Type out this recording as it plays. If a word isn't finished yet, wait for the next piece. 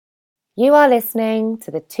You are listening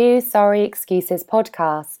to the Two Sorry Excuses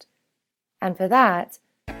podcast, and for that,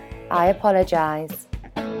 I apologise.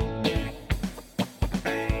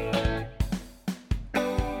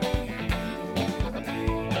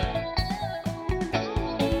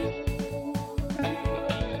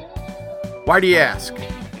 Why do you ask?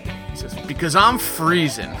 He says, because I'm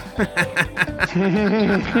freezing.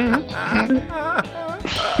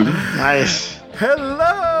 Nice.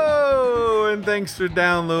 Hello, and thanks for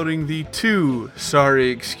downloading the Two Sorry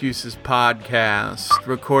Excuses podcast,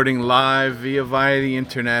 recording live via the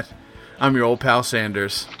internet. I'm your old pal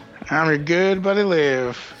Sanders. I'm your good buddy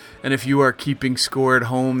Liv. And if you are keeping score at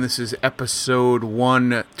home, this is episode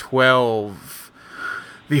 112,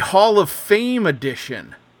 the Hall of Fame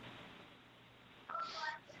edition.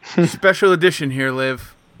 Special edition here,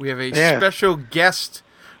 Liv. We have a special guest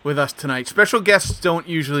with us tonight. Special guests don't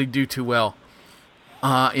usually do too well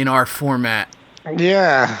in our format.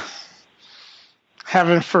 Yeah.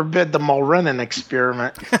 Heaven forbid the Mulrennan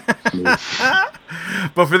experiment.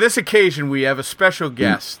 But for this occasion, we have a special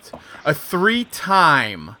guest, a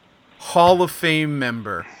 3-time Hall of Fame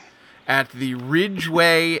member at the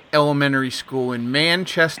Ridgeway Elementary School in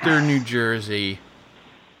Manchester, New Jersey.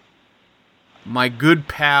 My good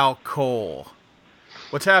pal, Cole.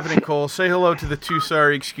 What's happening, Cole? Say hello to the Two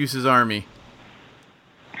Sorry Excuses Army.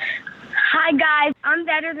 Hi, guys. I'm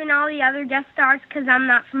better than all the other guest stars because I'm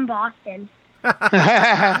not from Boston.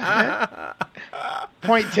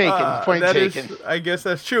 Point taken. Point taken. I guess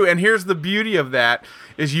that's true. And here's the beauty of that,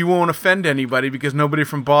 is you won't offend anybody because nobody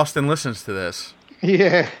from Boston listens to this.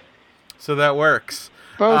 Yeah. So that works.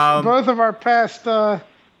 Both of our past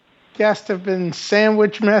guests have been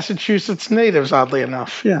Sandwich, Massachusetts natives, oddly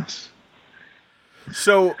enough. Yes.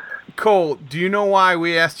 So, Cole, do you know why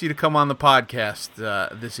we asked you to come on the podcast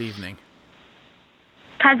this evening?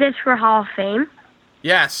 Because it's for Hall of Fame.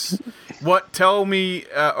 Yes. Tell me,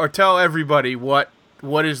 or tell everybody, what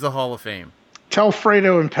is the Hall of Fame? Tell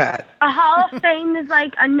Fredo and Pat. A Hall of Fame is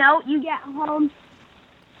like a note you get home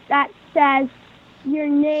that says your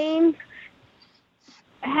name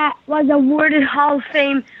was awarded Hall of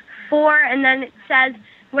Fame for, and then it says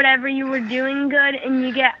whatever you were doing good, and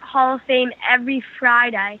you get Hall of Fame every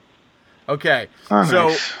Friday. Okay, oh, so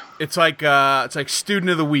nice. it's like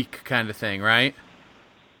Student of the Week kind of thing, right?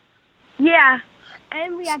 Yeah,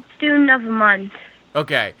 and we have Student of the Month.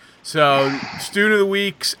 Okay, so Student of the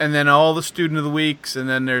Weeks, and then all the Student of the Weeks, and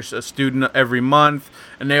then there's a student every month,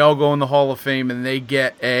 and they all go in the Hall of Fame, and they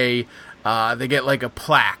get like a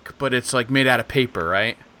plaque, but it's like made out of paper,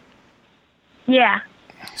 right? Yeah.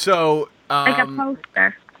 So like a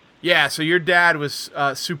poster. Yeah, so your dad was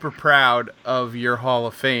super proud of your Hall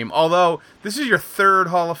of Fame. Although, this is your 3rd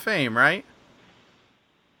Hall of Fame, right?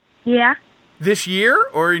 Yeah. This year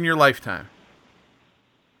or in your lifetime?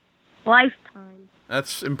 Lifetime.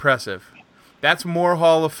 That's impressive. That's more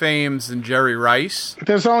Hall of Fames than Jerry Rice.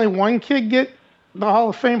 Does only one kid get the Hall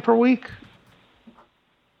of Fame per week?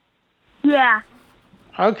 Yeah.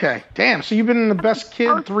 Okay. Damn, so you've been the best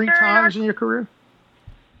kid 3 times in your career?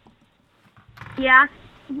 Yeah.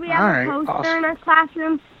 We have All right, a poster awesome. in our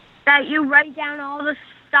classroom that you write down all the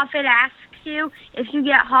stuff it asks you if you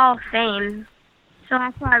get Hall of Fame. So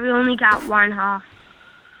that's why we only got one Hall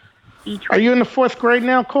each Are week. you in the 4th grade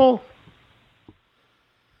now, Cole?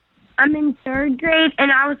 I'm in 3rd grade,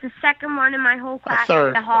 and I was the second one in my whole class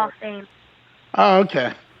third. at the Hall of Fame. Oh,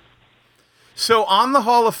 okay. So on the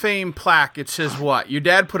Hall of Fame plaque, it says what? Your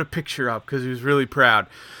dad put a picture up because he was really proud.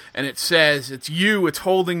 And it says, it's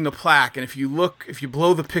holding the plaque. And if you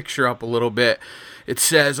blow the picture up a little bit, it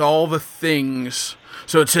says all the things.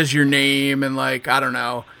 So it says your name and, like, I don't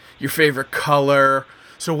know, your favorite color.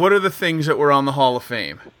 So what are the things that were on the Hall of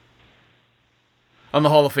Fame? On the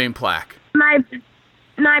Hall of Fame plaque? My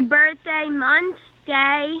birthday, month,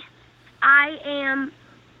 day, I am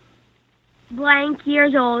blank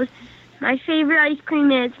years old. My favorite ice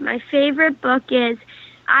cream is, my favorite book is,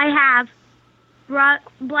 I have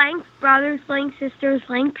blank brothers, blank sisters,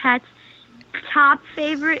 blank pets, top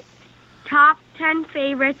 10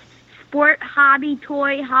 favorites, sport, hobby,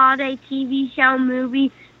 toy, holiday, TV show,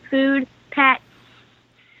 movie, food, pet,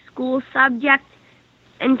 school subject,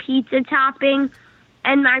 and pizza topping,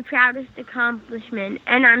 and my proudest accomplishment,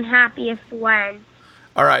 and I'm happiest when.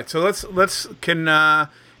 All right, so can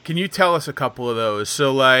you tell us a couple of those?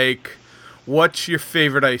 So, like, what's your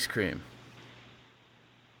favorite ice cream?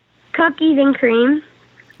 Cookies and cream.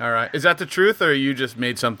 All right. Is that the truth, or you just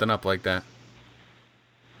made something up like that?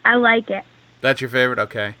 I like it. That's your favorite?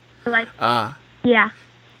 Okay. I like it. Yeah.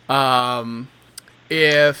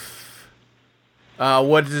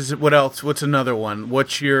 What else? What's another one?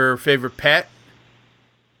 What's your favorite pet?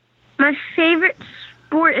 My favorite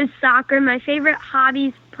sport is soccer. My favorite hobby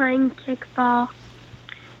is playing kickball.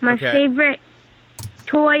 My favorite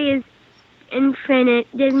toy is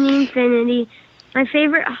Disney Infinity. My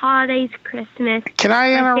favorite holiday is Christmas. Can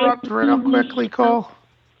I interrupt real quickly, Cole?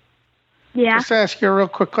 Yeah. Just ask you a real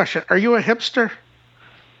quick question. Are you a hipster?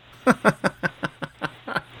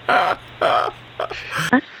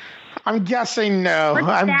 I'm guessing no.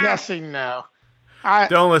 Guessing no.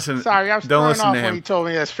 Don't listen. Sorry, I was thrown off when he told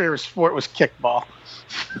me his favorite sport was kickball.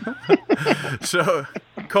 So,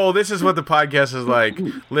 Cole, this is what the podcast is like.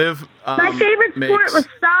 Liv, my favorite sport was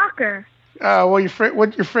soccer. Well,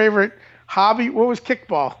 what's your favorite hobby? What was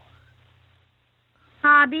kickball?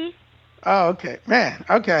 Hobby. Oh, okay. Man,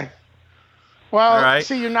 okay. Well, right.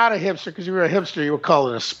 See, you're not a hipster because you were a hipster. You would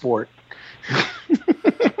call it a sport.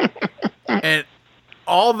 And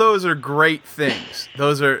all those are great things.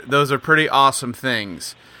 Those are pretty awesome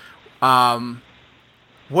things.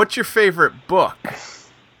 What's your favorite book?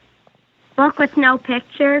 Book with no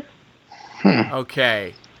pictures.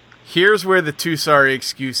 Okay. Here's where the two sorry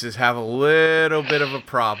excuses have a little bit of a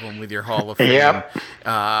problem with your Hall of Fame. Yep.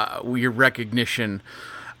 Your recognition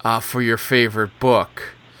for your favorite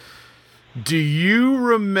book. Do you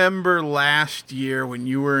remember last year when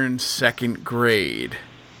you were in 2nd grade?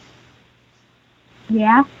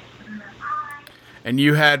 Yeah. And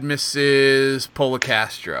you had Mrs.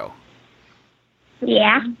 Policastro.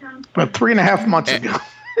 Yeah. About 3.5 months ago.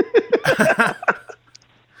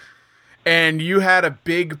 And you had a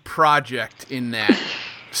big project in that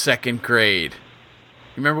 2nd grade. You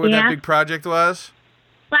remember what that big project was?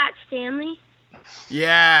 Flat Stanley.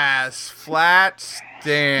 Yes, Flat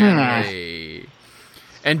Stanley.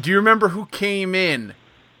 And do you remember who came in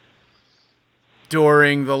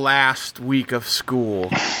during the last week of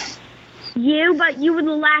school? You, but you were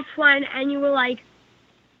the last one, and you were like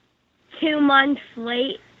 2 months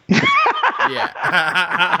late.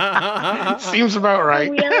 Yeah. Seems about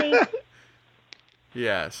right. Really?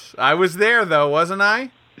 Yes. I was there, though, wasn't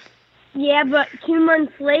I? Yeah, but 2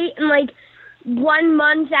 months late, and like 1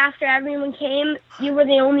 month after everyone came, you were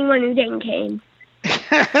the only one who didn't came.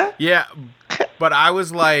 Yeah, but I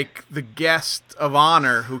was like the guest of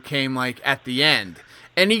honor who came like at the end.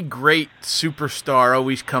 Any great superstar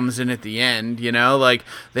always comes in at the end, you know? Like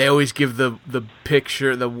they always give the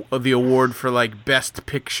picture, the award for like best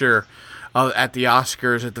picture at the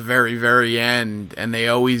Oscars at the very, very end, and they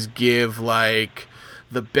always give like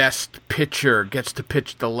the best pitcher gets to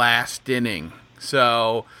pitch the last inning.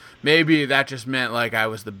 So maybe that just meant like I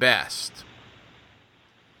was the best.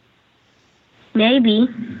 Maybe.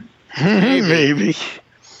 Maybe.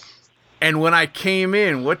 And when I came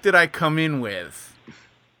in, what did I come in with?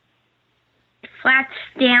 Flat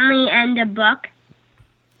Stanley and a book.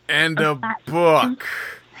 And a book.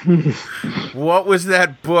 What was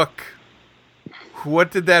that book?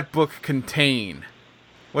 What did that book contain?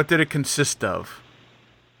 What did it consist of?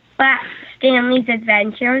 Flat Stanley's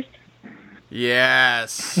Adventures.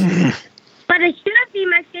 Yes. But it shouldn't be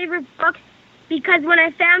my favorite book because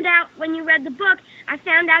when you read the book, I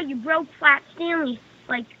found out you broke Flat Stanley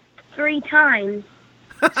like 3 times.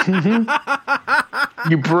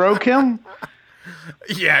 You broke him?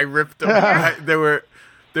 Yeah, I ripped him.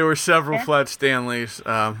 There were several Flat Stanleys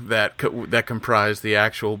that comprised the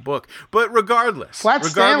actual book. But regardless,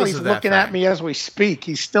 Stanley's looking at me as we speak.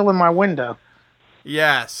 He's still in my window.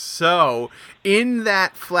 Yes. So in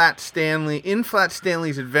Flat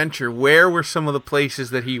Stanley's adventure, where were some of the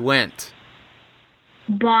places that he went?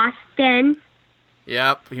 Boston.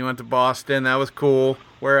 Yep, he went to Boston. That was cool.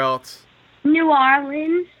 Where else? New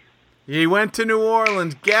Orleans. He went to New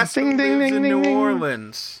Orleans. Guess who lives in New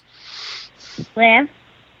Orleans? Liv.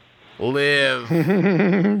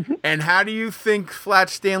 And how do you think Flat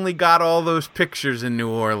Stanley got all those pictures in New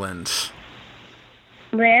Orleans?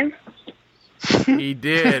 Liv. He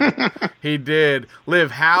did. He did.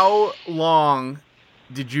 Liv, how long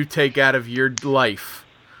did you take out of your life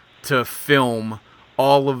to film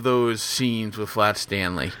all of those scenes with Flat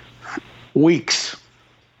Stanley? Weeks.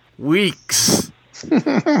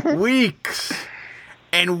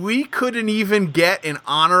 And we couldn't even get an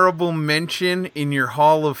honorable mention in your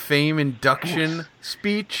Hall of Fame induction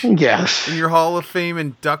speech? Yes. In your Hall of Fame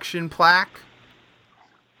induction plaque?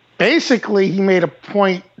 Basically, he made a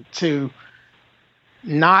point to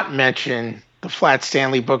not mention the Flat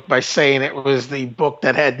Stanley book by saying it was the book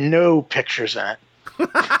that had no pictures in it.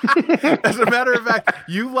 As a matter of fact,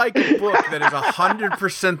 you like a book that is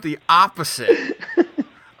 100% the opposite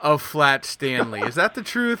of Flat Stanley. Is that the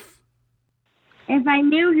truth? If I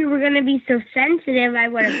knew you were going to be so sensitive, I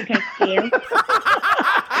would have picked you.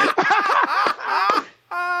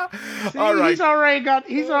 All right. He's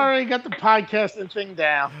already got the podcasting thing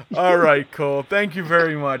down. All right, Cole. Thank you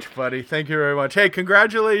very much, buddy. Thank you very much. Hey,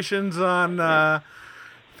 congratulations on the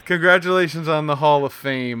Hall of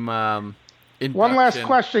Fame. Induction. One last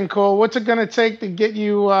question, Cole. What's it going to take to get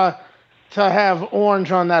you to have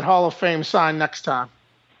orange on that Hall of Fame sign next time?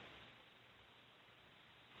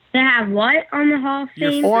 To have what on the Hall of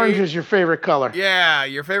Fame? Orange is your favorite color. Yeah,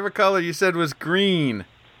 your favorite color you said was green.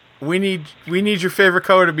 We need your favorite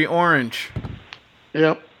color to be orange.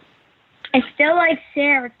 Yep. I still like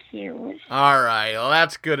Syracuse. All right, well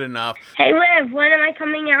that's good enough. Hey, Liv, when am I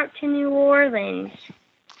coming out to New Orleans?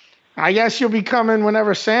 I guess you'll be coming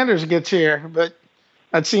whenever Sanders gets here, but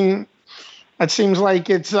that seems like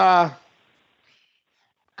it's come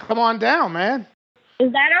on down, man.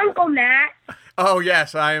 Is that Uncle Matt? Oh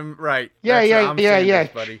yes, I am right. Yeah, Sanders,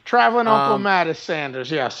 buddy. Traveling Uncle Matt is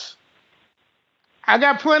Sanders, yes. I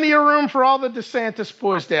got plenty of room for all the DeSantis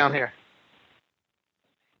boys down here.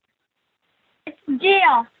 It's a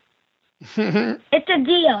deal. It's a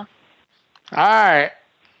deal. All right.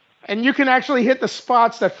 And you can actually hit the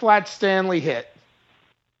spots that Flat Stanley hit.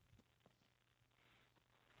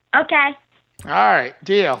 Okay. All right,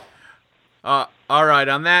 deal. All right,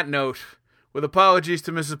 on that note, with apologies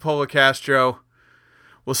to Mrs. Policastro,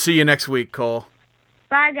 we'll see you next week, Cole.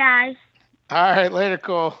 Bye, guys. All right, later,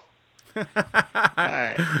 Cole. All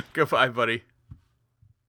right. Goodbye, buddy.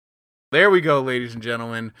 There we go, ladies and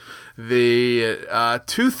gentlemen. The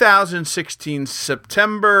 2016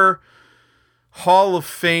 September Hall of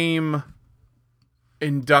Fame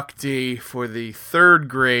inductee for the third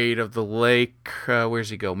grade of the where's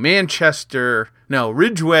he go?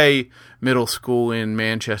 Ridgeway Middle School in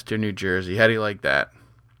Manchester, New Jersey. How do you like that?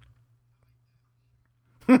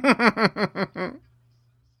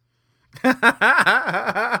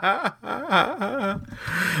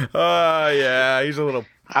 Yeah, he's a little...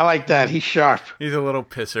 I like that. He's sharp. He's a little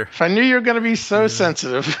pisser. If I knew you were going to be so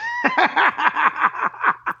sensitive.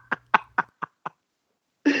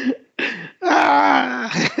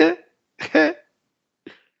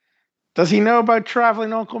 Does he know about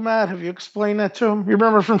Traveling Uncle Matt? Have you explained that to him? You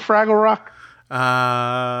remember from Fraggle Rock?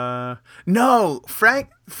 No.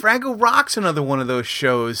 Fraggle Rock's another one of those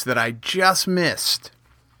shows that I just missed.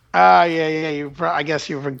 Yeah. I guess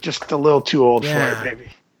you were just a little too old for it,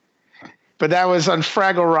 maybe. But that was on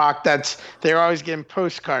Fraggle Rock. They're always getting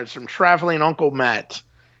postcards from Traveling Uncle Matt.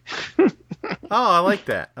 I like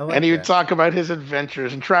that. And he would talk about his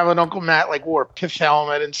adventures. And Traveling Uncle Matt wore a pith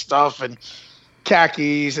helmet and stuff, and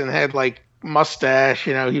khakis, and had mustache.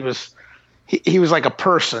 You know, he was like a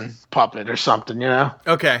person puppet or something. You know.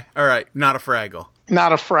 Okay. All right. Not a Fraggle.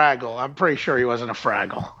 Not a Fraggle. I'm pretty sure he wasn't a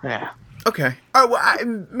Fraggle. Yeah. Okay. Oh,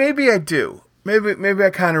 well, maybe I do. Maybe I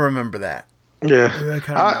kind of remember that.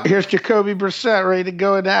 Yeah. Here's Jacoby Brissett ready to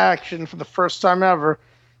go into action for the first time ever.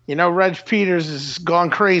 You know, Reg Peters is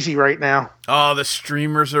gone crazy right now. Oh, the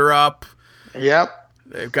streamers are up. Yep.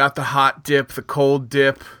 They've got the hot dip, the cold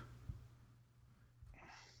dip.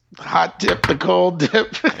 Hot dip, the cold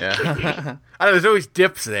dip. Yeah. There's always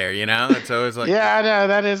dips there, you know? It's always like... Yeah, I know.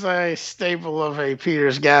 That is a staple of a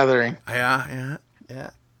Peters gathering. Yeah.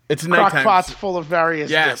 It's nighttime. Crock pots full of various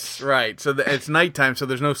dips. Yes, right. So it's nighttime, so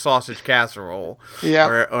there's no sausage casserole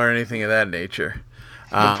or anything of that nature.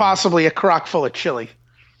 Possibly a crock full of chili.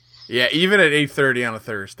 Yeah, even at 8:30 on a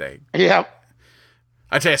Thursday. Yep.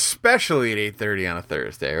 I'd say especially at 8:30 on a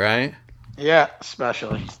Thursday, right? Yeah,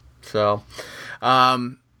 especially. So,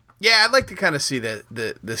 yeah, I'd like to kind of see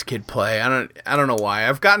this kid play. I don't know why.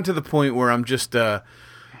 I've gotten to the point where I'm just at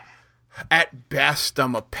best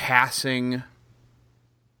I'm a passing.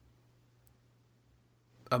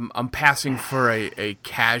 I'm passing for a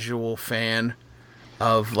casual fan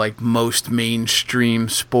of most mainstream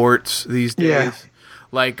sports these days.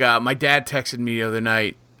 Yeah. My dad texted me the other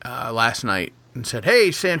night, last night, and said,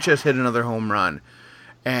 "Hey, Sanchez hit another home run."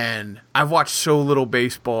 And I've watched so little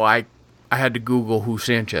baseball, I had to Google who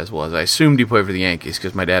Sanchez was. I assumed he played for the Yankees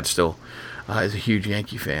because my dad still is a huge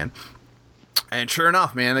Yankee fan. And sure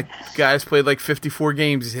enough, man, the guy's played 54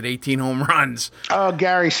 games. He's hit 18 home runs. Oh,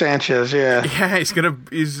 Gary Sanchez, yeah. Yeah, he's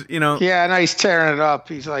Yeah, no, he's tearing it up.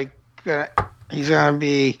 He's gonna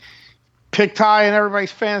be picked high in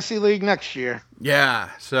everybody's fantasy league next year. Yeah,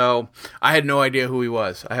 so I had no idea who he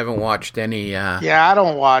was. I haven't watched any. Yeah, I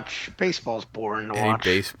don't watch. Baseball's boring to watch.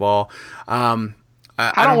 Baseball. I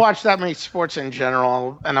don't watch that many sports in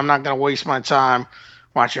general, and I'm not going to waste my time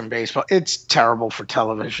watching baseball. It's terrible for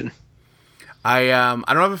television. I don't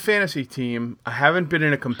have a fantasy team. I haven't been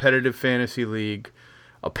in a competitive fantasy league,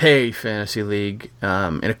 a pay fantasy league,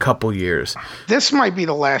 in a couple years. This might be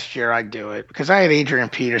the last year I do it because I had Adrian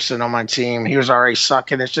Peterson on my team. He was already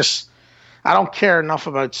sucking. It's just I don't care enough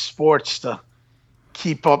about sports to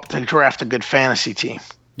keep up to draft a good fantasy team.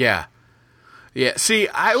 Yeah. Yeah. See,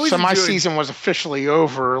 I always So my season was officially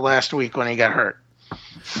over last week when he got hurt.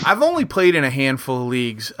 I've only played in a handful of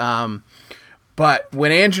leagues, but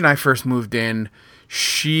when Angie and I first moved in,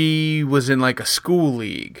 she was in like a school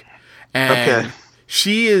league, and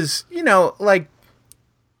she is, like,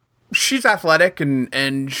 she's athletic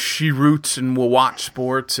and she roots and will watch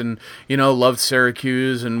sports and, loved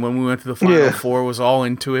Syracuse, and when we went to the Final Four was all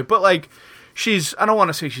into it. But like, I don't want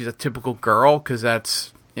to say she's a typical girl, because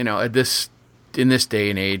that's, in this day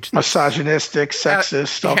and age, misogynistic,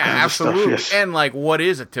 sexist, all kinds absolutely. of stuff. Yes. And like, what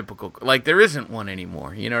is a typical, like, there isn't one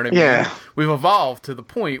anymore. You know what I mean? Yeah. We've evolved to the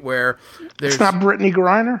point where there's it's not Brittany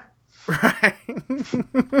Griner. Right.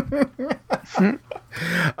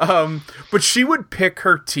 But she would pick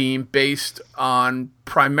her team based on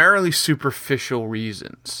primarily superficial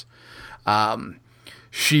reasons.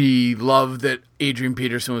 She loved that Adrian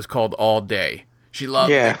Peterson was called All Day. She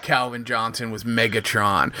loved that Calvin Johnson was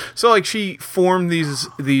Megatron. So like, she formed these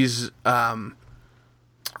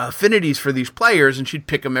affinities for these players, and she'd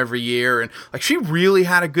pick them every year, and like, she really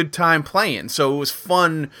had a good time playing. So it was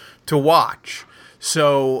fun to watch.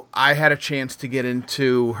 So I had a chance to get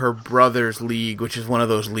into her brother's league, which is one of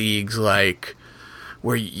those leagues like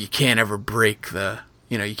where you can't ever break you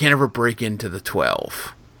can't ever break into the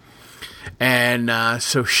 12. And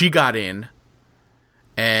so she got in,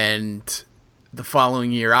 and the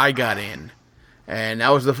following year I got in, and that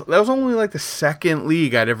was only like the second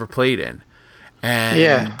league I'd ever played in,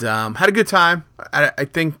 and had a good time. I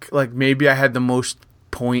think like maybe I had the most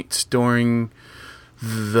points during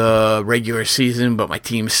the regular season, but my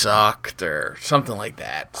team sucked or something like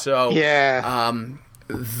that. So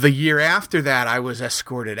the year after that, I was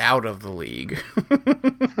escorted out of the league.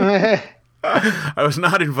 I was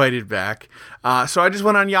not invited back. So I just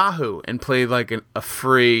went on Yahoo and played like a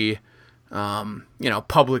free,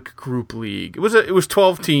 public group league. It was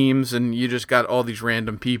 12 teams, and you just got all these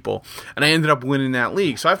random people, and I ended up winning that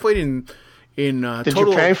league. So I played in Did total.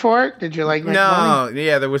 you pay for it? Did you make money?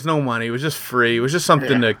 Yeah, there was no money. It was just free. It was just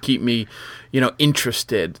something to keep me,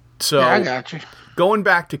 interested. So I got you. Going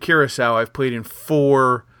back to Curacao, I've played in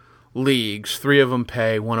 4 leagues. 3 of them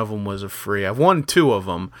pay. 1 of them was a free. I've won 2 of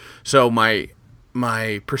them. So my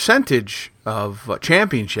percentage of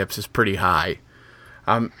championships is pretty high.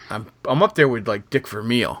 I'm up there with like Dick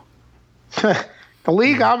Vermeil. The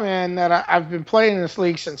league I'm in, that I've been playing in this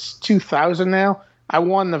league since 2000 now. I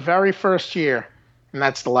won the very first year, and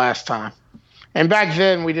that's the last time. And back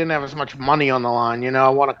then, we didn't have as much money on the line. I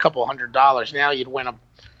won a couple $100. Now you'd win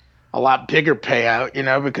a lot bigger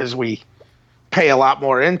payout, because we pay a lot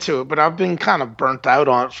more into it. But I've been kind of burnt out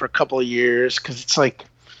on it for a couple of years, because it's like,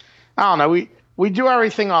 I don't know, we do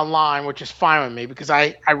everything online, which is fine with me, because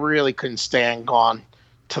I really couldn't stand going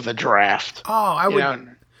to the draft. Oh,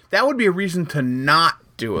 that would be a reason to not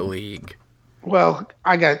do a league. Well,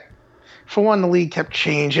 for one, the league kept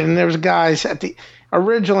changing, and there was guys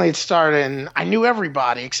originally it started, and I knew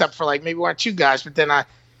everybody except for like maybe 1 or 2 guys, but then I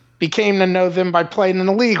became to know them by playing in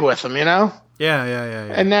the league with them,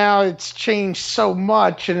 Yeah. And now it's changed so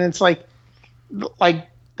much, and it's like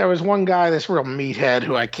there was one guy, this real meathead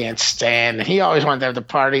who I can't stand, and he always wanted to have the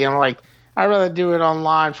party, and I'm like, I'd rather do it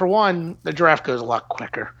online. For one, the draft goes a lot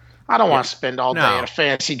quicker. I don't want to spend all day at a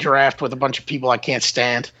fantasy draft with a bunch of people I can't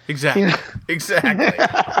stand. Exactly. Exactly.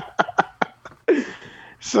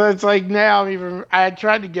 So it's like now I had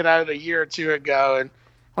tried to get out a year or 2 ago, and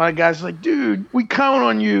one of the guys was like, dude, we count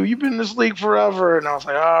on you. You've been in this league forever. And I was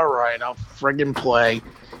like, all right, I'll friggin' play.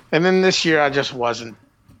 And then this year I just wasn't,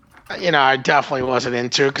 I definitely wasn't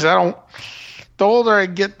into it, because the older I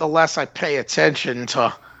get, the less I pay attention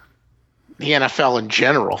to the NFL in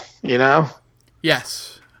general,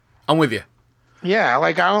 Yes. I'm with you. Yeah,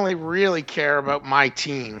 like I only really care about my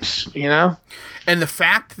teams, And the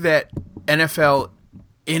fact that NFL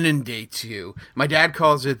inundates you. My dad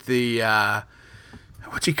calls it the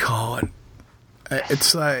what's he call it?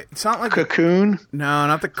 It's not like cocoon. No,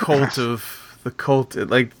 not the cult of the cult.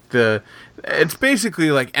 It's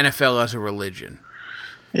basically like NFL as a religion.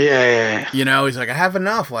 Yeah. He's like, I have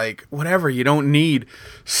enough. Like, whatever. You don't need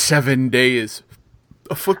 7 days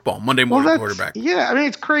of football. Monday morning quarterback. Yeah, I mean,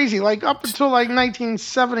 it's crazy. Like up until like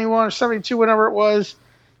 1971 or 72, whenever it was,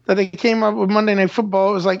 that they came up with Monday Night Football,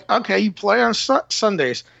 it was like, okay, you play on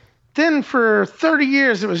Sundays. Then for 30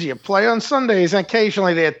 years, it was you play on Sundays, and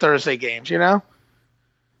occasionally they had Thursday games, Then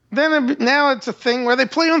now it's a thing where they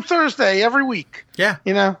play on Thursday every week. Yeah.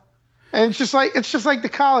 And it's just like the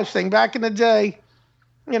college thing. Back in the day,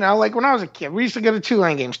 like when I was a kid, we used to go to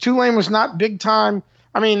Tulane games. Tulane was not big time.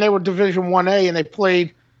 I mean, they were Division 1A, and they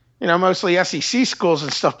played, mostly SEC schools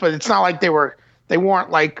and stuff, but it's not like they weren't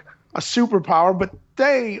like a superpower, but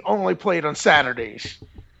they only played on Saturdays.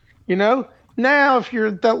 Now if you're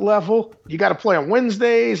at that level, you got to play on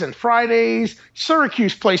Wednesdays and Fridays.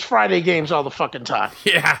 Syracuse plays Friday games all the fucking time.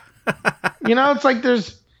 Yeah. It's like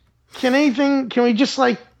can we just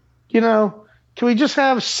can we just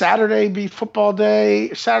have Saturday be football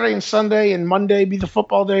day, Saturday and Sunday, and Monday be the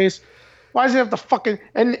football days? Why does it have to fucking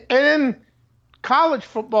and then college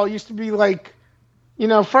football used to be like,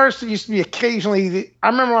 first it used to be occasionally. I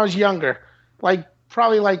remember when I was younger, like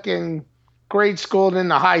probably like in grade school and in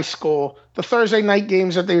the high school, the Thursday night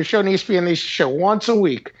games that they were showing on ESPN, they used to show once a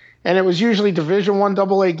week, and it was usually Division I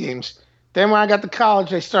AA games. Then when I got to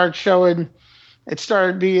college, they started showing. It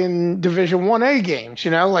started being Division 1A games,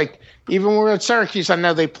 like even when we were at Syracuse, I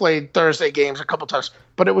know they played Thursday games a couple times,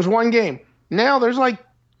 but it was one game. Now there's like,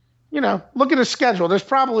 look at the schedule. There's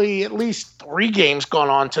probably at least 3 games going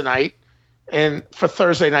on tonight and for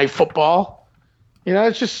Thursday night football.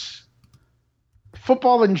 It's just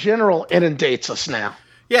football in general inundates us now.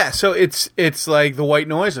 Yeah, so it's like the white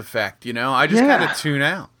noise effect, I just kind of tune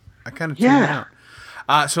out.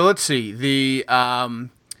 So let's see. The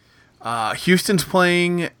Houston's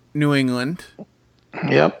playing New England.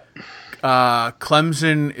 Yep.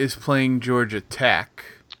 Clemson is playing Georgia Tech.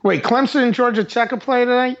 Wait, Clemson and Georgia Tech are playing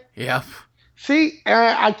tonight? Yep. See,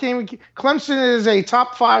 I can't. Clemson is a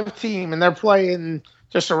top 5 team, and they're playing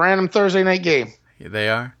just a random Thursday night game. Yeah, they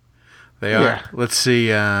are. Yeah. Let's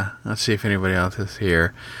see. Let's see if anybody else is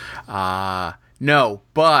here. No,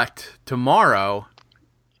 but tomorrow.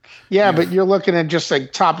 Yeah, but you're looking at just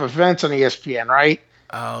like top events on ESPN, right?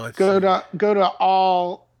 Oh, let's go to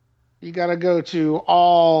all. You got to go to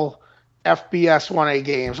all FBS 1A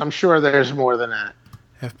games. I'm sure there's more than that.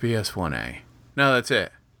 FBS 1A. No, that's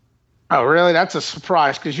it. Oh, really? That's a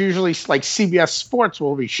surprise because usually like CBS Sports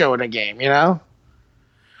will be showing a game. Yeah.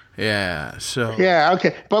 So. Yeah.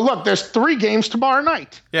 Okay. But look, there's 3 games tomorrow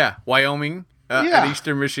night. Yeah. Wyoming at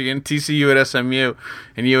Eastern Michigan, TCU at SMU,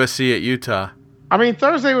 and USC at Utah. I mean,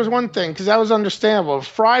 Thursday was one thing because that was understandable.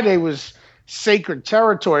 Friday was sacred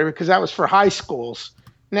territory because that was for high schools.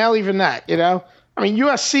 Now even that, I mean,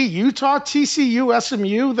 USC, Utah, TCU,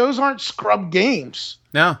 SMU, those aren't scrub games.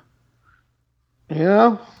 No.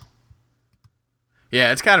 Yeah,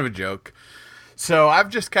 it's kind of a joke. So I've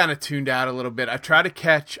just kind of tuned out a little bit. I try to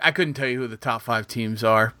catch. I couldn't tell you who the top 5 teams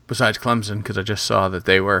are besides Clemson because I just saw that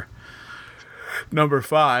they were number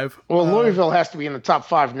 5. Well, Louisville has to be in the top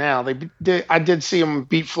 5 now. I did see them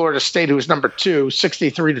beat Florida State, who was number 2,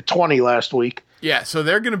 63-20 last week. Yeah, so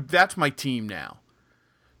that's my team now.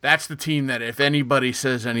 That's the team that if anybody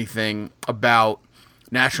says anything about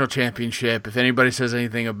national championship, if anybody says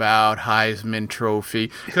anything about Heisman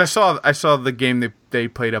Trophy, because I saw the game they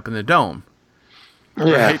played up in the Dome.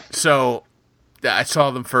 Yeah. Right? So I saw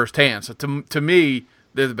them firsthand. So to me,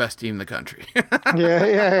 they're the best team in the country.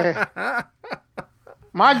 Yeah.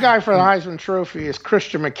 My guy for the Heisman Trophy is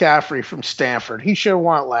Christian McCaffrey from Stanford. He should have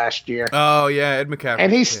won it last year. Oh yeah, Ed McCaffrey.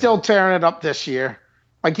 And he's still tearing it up this year.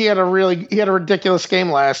 Like he had a ridiculous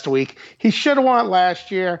game last week. He should have won it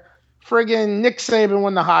last year. Friggin' Nick Saban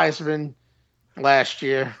won the Heisman last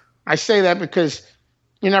year. I say that because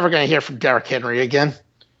you're never going to hear from Derrick Henry again.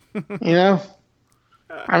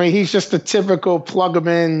 I mean, he's just a typical plug him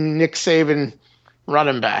in Nick Saban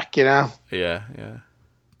running back, Yeah.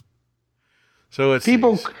 So it's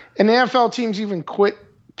people and the NFL teams even quit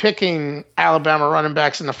picking Alabama running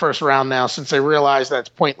backs in the first round now since they realize that's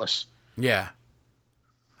pointless. Yeah.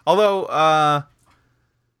 Although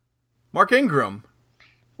Mark Ingram,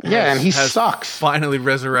 and he sucks. Finally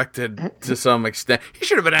resurrected to some extent. He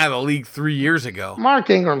should have been out of the league 3 years ago. Mark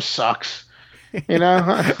Ingram sucks.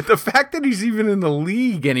 The fact that he's even in the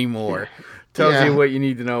league anymore tells you what you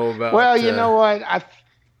need to know about. Well, you know what?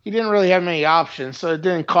 He didn't really have many options, so it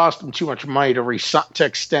didn't cost him too much money to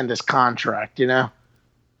extend his contract.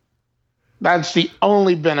 That's the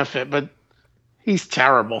only benefit, but he's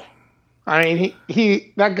terrible. I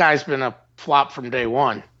mean, that guy's been a flop from day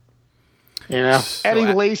one.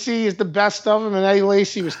 Eddie Lacy is the best of them, and Eddie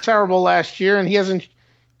Lacy was terrible last year, and he hasn't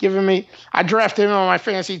given me. I drafted him on my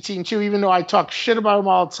fantasy team too, even though I talk shit about him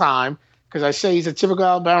all the time because I say he's a typical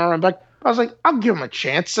Alabama running back. I was like, I'll give him a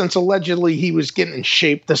chance since allegedly he was getting in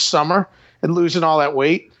shape this summer and losing all that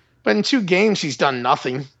weight. But in 2 games, he's done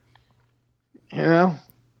nothing. I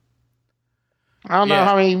don't know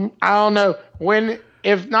how many. I don't know when.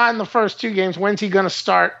 If not in the first 2 games, when's he going to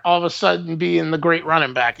start all of a sudden being the great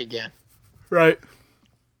running back again? Right.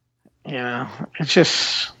 It's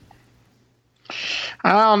just.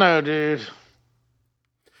 I don't know, dude.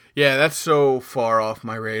 Yeah, that's so far off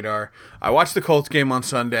my radar. I watched the Colts game on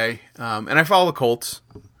Sunday, and I follow the Colts.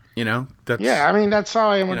 You know, yeah. I mean, that's how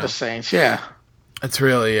I am with the Saints. Yeah, that's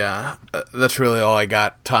really all I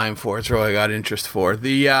got time for. It's really all I got interest for.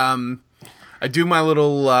 I do my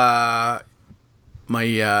little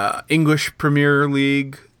my English Premier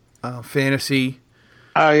League fantasy.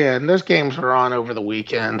 Oh yeah, and those games were on over the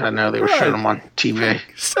weekend. I know they were showing them on TV.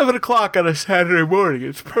 7:00 on a Saturday morning.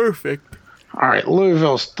 It's perfect. All right,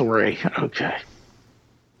 Louisville's 3. Okay.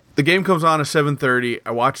 The game comes on at 7:30.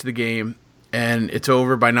 I watch the game, and it's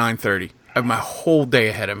over by 9:30. I have my whole day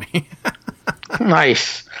ahead of me.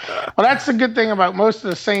 Nice. Well, that's the good thing about most of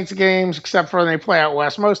the Saints games, except for when they play out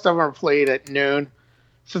west. Most of them are played at noon.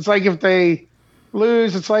 So it's like if they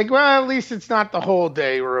lose, it's like, well, at least it's not the whole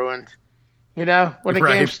day ruined. You know, when the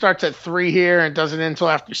game starts at 3 here and doesn't end until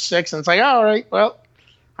after 6, and it's like, all right, well,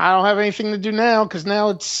 I don't have anything to do now because now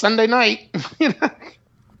it's Sunday night. You know,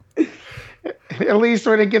 at least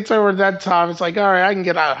when it gets over that time, it's like, all right, I can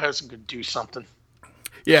get out of the house and go do something.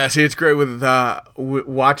 Yeah, see, it's great with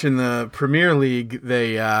watching the Premier League.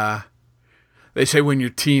 They say when your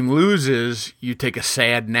team loses, you take a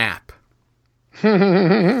sad nap,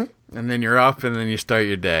 and then you're up, and then you start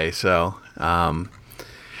your day. So,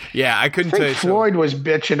 yeah, I couldn't tell you. Floyd was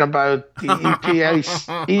bitching about the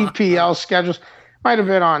EPL schedules. Might have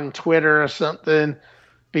been on Twitter or something,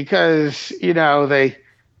 because they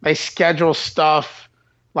schedule stuff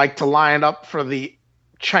like to line up for the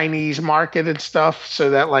Chinese market and stuff,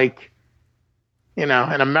 so that in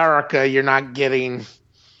America you're having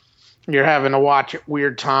to watch at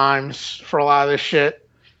weird times for a lot of this shit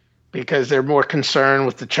because they're more concerned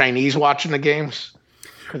with the Chinese watching the games.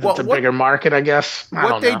 Well, it's a bigger market, I guess. I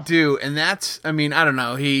don't know. They do, and that's, I don't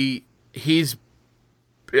know. He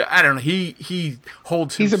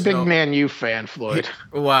holds. He's a big Man U fan, Floyd.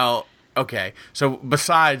 Well, okay. So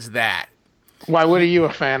besides that, why? What are you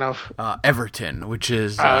a fan of? Everton, which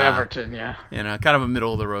is Everton, yeah. Kind of a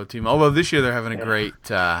middle of the road team. Although this year they're having a great.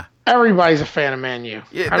 Everybody's a fan of Man U.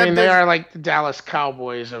 Yeah, they are like the Dallas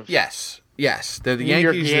Cowboys of. Yes, they're the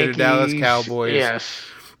Yankees. They're the Dallas Cowboys. Yes.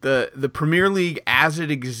 The Premier League as it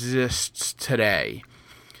exists today,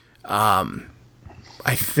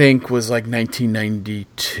 I think was like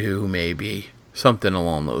 1992, maybe something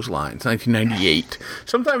along those lines. 1998,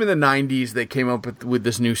 sometime in the 90s, they came up with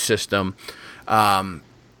this new system, and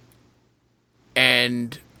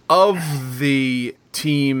of the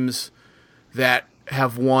teams that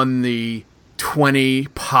have won the 20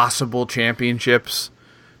 possible championships,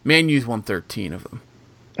 Man U's won 13 of them.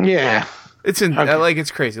 Yeah. It's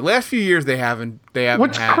crazy. Last few years they haven't.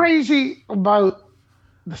 What's crazy about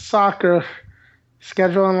the soccer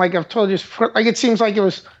schedule, and like I've told you, it seems like it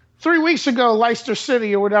was 3 weeks ago Leicester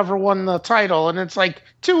City or whatever won the title, and it's like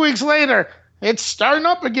 2 weeks later it's starting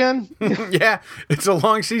up again. Yeah, it's a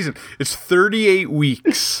long season. It's 38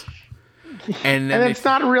 weeks, and it's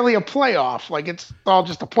not really a playoff. Like it's all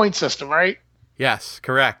just a point system, right? Yes,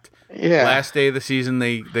 correct. Yeah. Last day of the season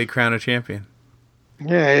they crown a champion.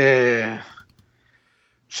 Yeah.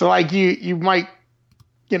 So, like, you might,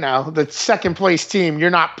 the second place team, you're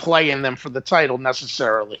not playing them for the title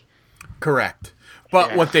necessarily. Correct.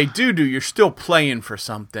 But what they do, you're still playing for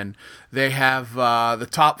something. They have the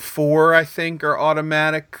top 4, I think, are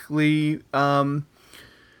automatically put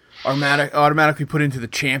into the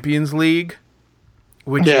Champions League,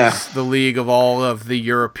 which is the league of all of the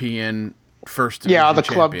European first division the champions.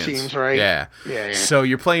 club teams, right? Yeah. So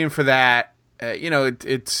you're playing for that.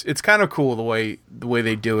 It's kind of cool the way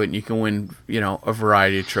they do it, and you can win, a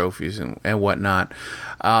variety of trophies and whatnot.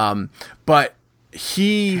 But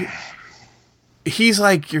he's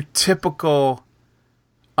like your typical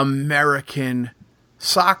American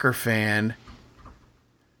soccer fan.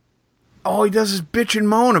 All he does is bitch and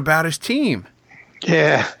moan about his team.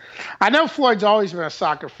 Yeah. I know Floyd's always been a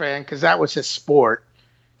soccer fan because that was his sport,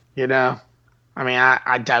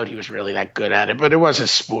 I doubt he was really that good at it, but it was his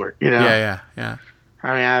sport, Yeah.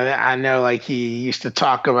 I know, like, he used to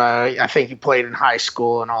talk about, I think he played in high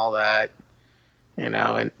school and all that,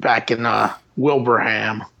 and back in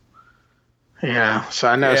Wilbraham, so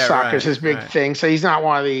I know soccer's his big thing. So he's not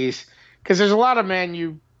one of these, because there's a lot of Man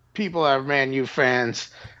U people that are Man U fans.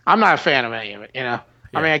 I'm not a fan of any of it, Yeah.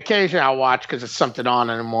 Occasionally I'll watch because it's something on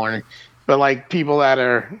in the morning, but like people that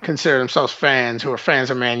are consider themselves fans who are fans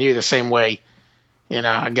of Man U the same way.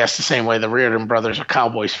 I guess the same way the Reardon brothers are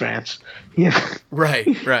Cowboys fans. Yeah. Right.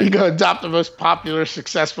 You go adopt the most popular,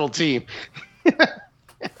 successful team.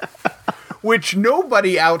 Which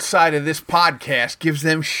nobody outside of this podcast gives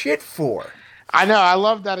them shit for. I know. I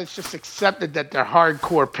love that it's just accepted that they're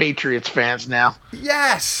hardcore Patriots fans now.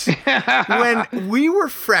 Yes. When we were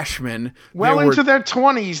freshmen, into their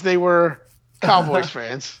 20s, they were Cowboys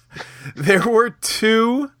fans. There were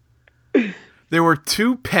two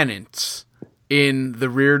pennants in the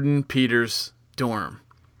Reardon Peters dorm.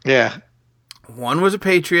 Yeah. One was a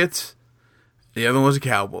Patriots, the other one was a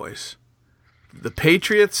Cowboys. The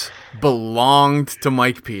Patriots belonged to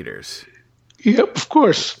Mike Peters. Yep, of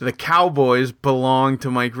course. The Cowboys belonged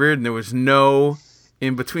to Mike Reardon. There was no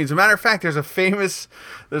in between. As a matter of fact, there's a famous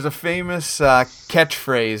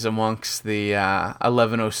catchphrase amongst the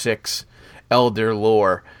 1106 elder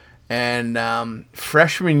lore. And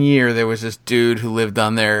freshman year, there was this dude who lived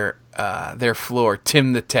on their floor,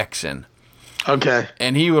 Tim the Texan. Okay.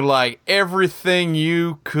 And he would like everything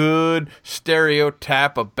you could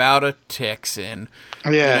stereotype about a Texan.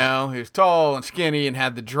 Yeah. You know, he was tall and skinny and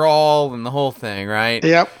had the drawl and the whole thing, right?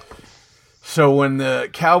 Yep. So when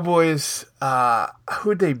the Cowboys,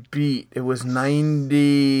 who'd they beat? It was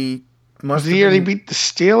 90. Was the year they beat the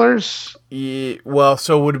Steelers? Yeah, well,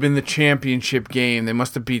 so it would have been the championship game. They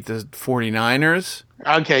must have beat the 49ers.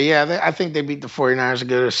 Okay, yeah. I think they beat the 49ers to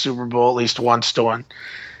go to the Super Bowl at least once during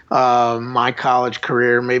my college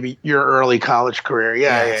career, maybe your early college career.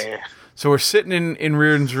 Yeah. So we're sitting in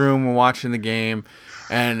Reardon's room, we're watching the game,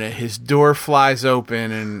 and his door flies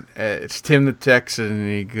open, and it's Tim the Texan,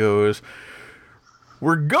 and he goes,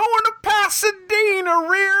 "We're going to Pasadena,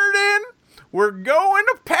 Reardon! We're going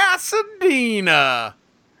to Pasadena!"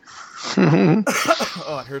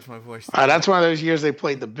 Oh, it hurts my voice. That's one of those years they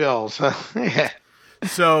played the Bills. Yeah.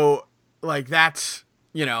 So, like, that's,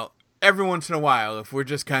 you know, every once in a while, if we're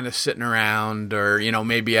just kind of sitting around or, you know,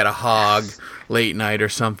 maybe at a hog late night or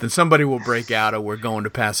something, somebody will break out of "We're going to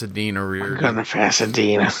Pasadena, Reardon." We're going to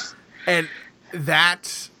Pasadena. And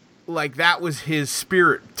that's, like, that was his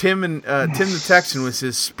spirit. Tim the Texan was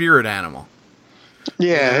his spirit animal.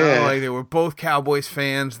 Yeah, You know, yeah. Like, they were both Cowboys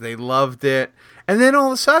fans. They loved it. And then all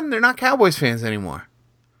of a sudden, they're not Cowboys fans anymore.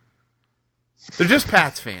 They're just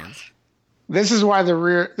Pats fans. This is why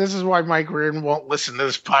Mike Reardon won't listen to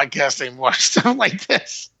this podcast anymore. Stuff like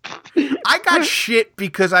this. I got shit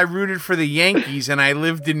because I rooted for the Yankees and I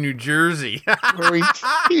lived in New Jersey. You're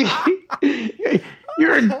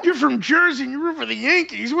from Jersey and you root for the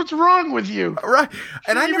Yankees. What's wrong with you? Right.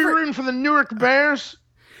 And I Should you never be rooting for the Newark Bears,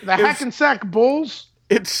 the Hackensack Bulls.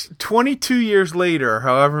 It's 22 years later,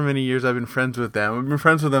 however many years I've been friends with them. I've been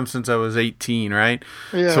friends with them since I was 18, right?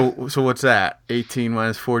 Yeah. So what's that? 18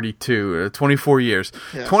 minus 42, 24 years.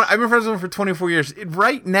 Yes. I've been friends with them for 24 years.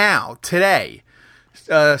 Right now, today,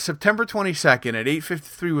 September 22nd at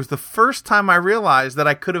 8:53 was the first time I realized that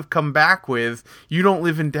I could have come back with, "You don't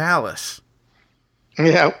live in Dallas."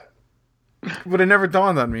 Yeah. But it never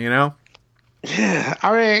dawned on me, you know? Yeah.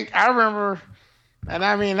 I mean, I remember, and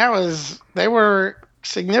I mean, they were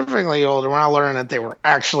significantly older when I learned that they were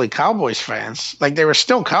actually Cowboys fans. Like, they were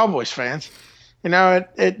still Cowboys fans. You know,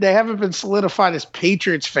 they haven't been solidified as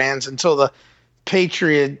Patriots fans until the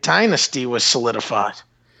Patriot dynasty was solidified.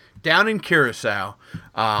 Down in Curacao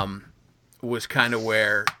was kind of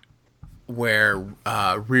where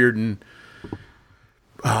Reardon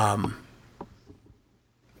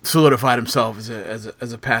solidified himself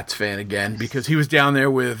as a Pats fan again, because he was down there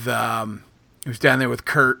with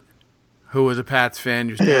Kurt, who was a Pats fan.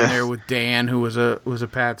 He was down there with Dan, who was a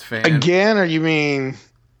Pats fan. Again, or you mean?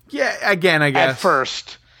 Yeah, again, I guess. At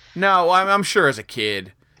first. No, I'm sure as a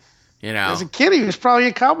kid, you know. As a kid, he was probably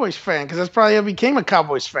a Cowboys fan, because that's probably how he became a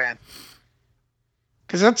Cowboys fan.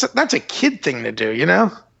 Because that's a kid thing to do, you know?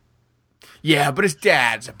 Yeah, but his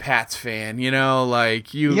dad's a Pats fan, you know,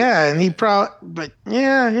 like you. Yeah, and he probably, but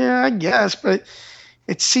yeah, I guess, but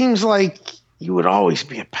it seems like you would always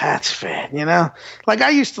be a Pats fan, you know? Like, I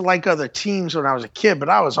used to like other teams when I was a kid, but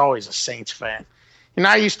I was always a Saints fan. You know,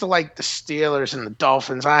 I used to like the Steelers and the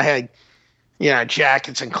Dolphins. I had, you know,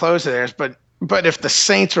 jackets and clothes of theirs, but if the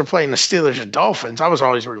Saints were playing the Steelers or Dolphins, I was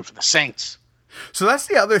always rooting for the Saints. So that's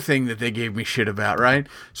the other thing that they gave me shit about, right?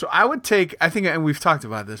 So I would take, I think, and we've talked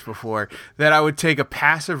about this before, that I would take a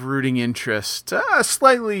passive rooting interest,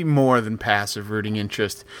 slightly more than passive rooting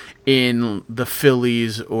interest in the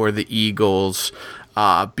Phillies or the Eagles,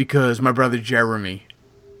 because my brother Jeremy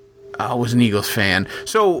was an Eagles fan.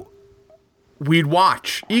 So we'd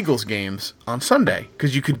watch Eagles games on Sunday,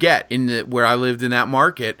 because you could get, where I lived in that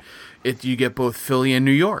market, you get both Philly and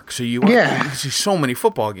New York. So you see so many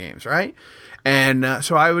football games, right? And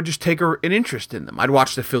so I would just take an interest in them. I'd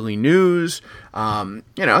watch the Philly news, you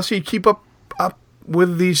know, so you keep up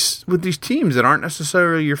with these teams that aren't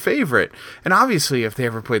necessarily your favorite. And obviously, if they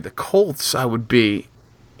ever played the Colts, I would be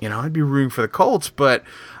I'd be rooting for the Colts, but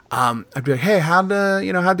I'd be like, hey, how'd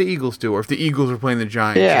the Eagles do? Or if the Eagles are playing the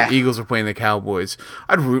Giants, or the Eagles are playing the Cowboys,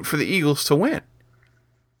 I'd root for the Eagles to win.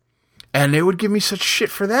 And they would give me such shit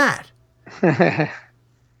for that.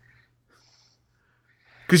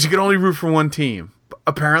 Because you can only root for one team.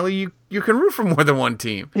 Apparently, you can root for more than one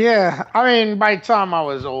team. Yeah, I mean, by the time I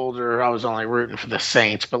was older, I was only rooting for the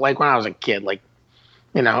Saints. But like when I was a kid, like,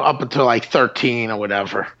 up until like 13 or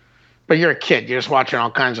whatever. But you're a kid; you're just watching all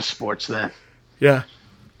kinds of sports then. Yeah.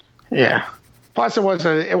 Yeah. Plus, it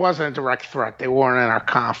wasn't a direct threat. They weren't in our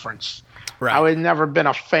conference. Right. I had never been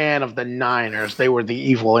a fan of the Niners. They were the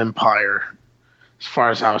evil empire, as far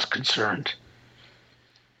as I was concerned.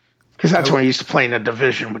 Because that's when I used to play in a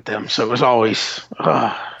division with them. So it was always,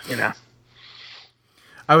 I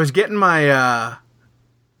was getting my,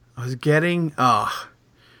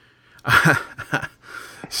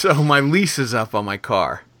 so my lease is up on my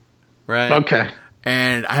car, right? Okay.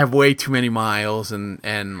 And I have way too many miles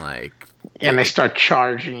and like... And they start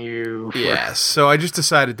charging you. Yes. So I just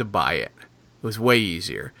decided to buy it. It was way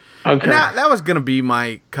easier. Okay. And that was going to be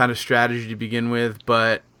my kind of strategy to begin with,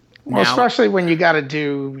 but... Well, especially when you got to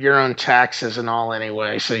do your own taxes and all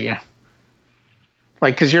anyway. So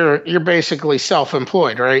because you're basically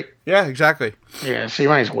self-employed, right? Yeah, exactly. Yeah, so you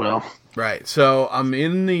might as well. Right. So I'm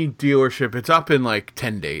in the dealership. It's up in like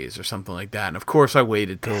 10 days or something like that. And of course I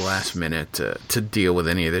waited till the last minute to deal with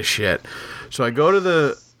any of this shit. So I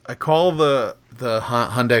call the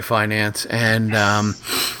Hyundai Finance and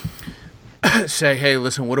say, hey,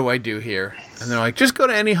 listen, what do I do here? And they're like, just go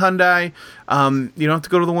to any Hyundai. You don't have to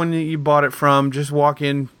go to the one that you bought it from. Just walk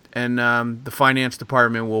in, and the finance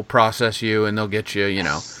department will process you, and they'll get you,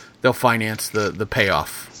 they'll finance the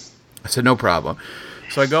payoff. I said, no problem.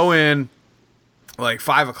 So I go in, like,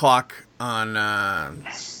 5 o'clock on,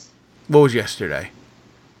 what was yesterday?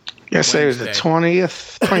 Yesterday was the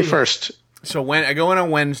 20th, 21st. So when I go in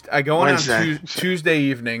on Wednesday, on Tuesday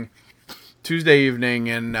evening,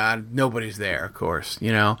 and nobody's there, of course,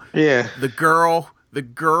 Yeah. The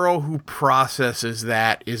girl who processes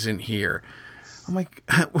that isn't here. I'm like,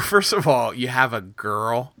 well, first of all, you have a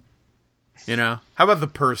girl, How about the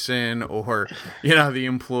person or, the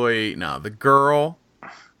employee? No, the girl,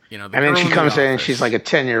 And then she comes in and she's like a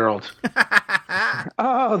 10-year-old.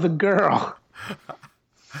 Oh, the girl.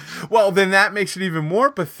 Well, then that makes it even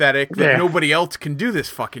more pathetic that nobody else can do this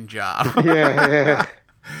fucking job. Yeah.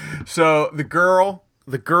 So the girl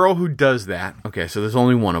who does that, okay, so there's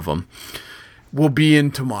only one of them, will be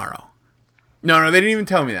in tomorrow. No, they didn't even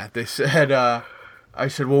tell me that. They said, I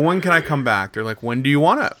said, well, when can I come back? They're like, when do you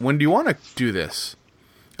want to do this?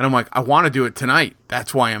 And I'm like, I want to do it tonight.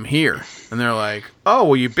 That's why I'm here. And they're like, oh,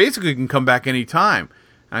 well, you basically can come back anytime.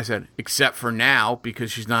 And I said, except for now,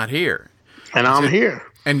 because she's not here. And I'm here.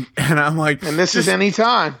 And I'm like... And this is any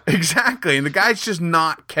time. Exactly. And the guy's just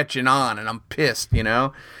not catching on, and I'm pissed,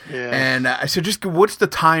 Yeah. And I said, just what's the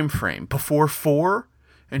time frame? Before 4?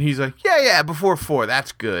 And he's like, yeah, before 4.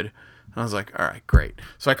 That's good. And I was like, all right, great.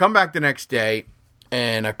 So I come back the next day,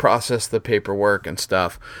 and I process the paperwork and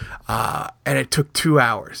stuff. And it took 2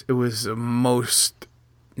 hours. It was the most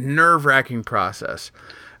nerve-wracking process.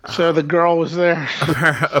 So the girl was there?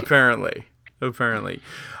 Apparently.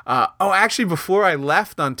 Actually, before I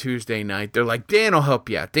left on Tuesday night, they're like, Dan will help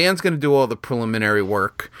you out. Dan's going to do all the preliminary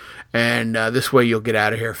work, and this way you'll get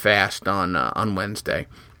out of here fast on Wednesday.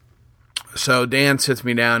 So Dan sits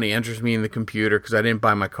me down. He enters me in the computer because I didn't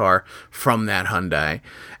buy my car from that Hyundai.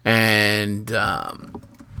 And,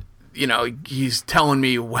 he's telling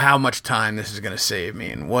me how much time this is going to save me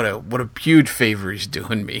and what a huge favor he's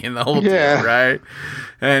doing me in the whole deal, right?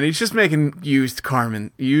 And he's just making used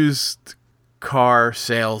car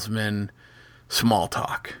salesman small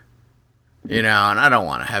talk, and I don't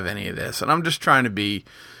want to have any of this. And I'm just trying to be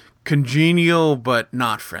congenial, but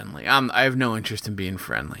not friendly. I have no interest in being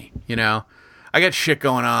friendly. I got shit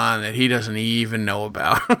going on that he doesn't even know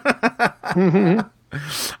about.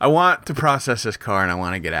 I want to process this car and I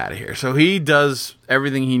want to get out of here. So he does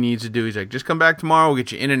everything he needs to do. He's like, just come back tomorrow. We'll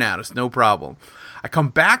get you in and out. It's no problem. I come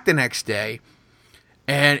back the next day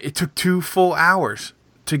and it took 2 full hours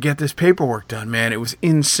to get this paperwork done, man. It was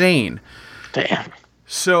insane. Damn.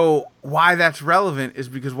 So why that's relevant is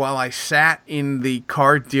because while I sat in the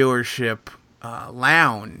car dealership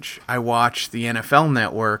lounge, I watched the NFL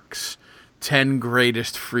Network's 10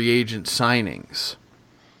 greatest free agent signings.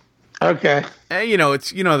 Okay. And, it's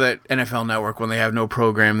that NFL Network, when they have no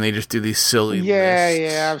program, they just do these silly lists.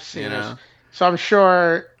 Yeah, I've seen it. So I'm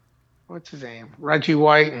sure, what's his name? Reggie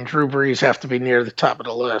White and Drew Brees have to be near the top of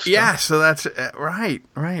the list. Yeah, so that's right,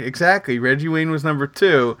 exactly. Reggie Wayne was number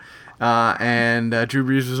 2, and Drew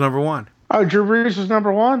Brees was number 1. Oh, Drew Brees was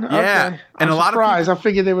number one? Yeah. Okay. And I'm a lot of surprised. I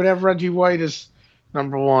figured they would have Reggie White as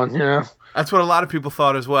number one, you know? That's what a lot of people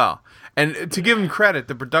thought as well. And to give them credit,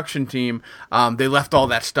 the production team, they left all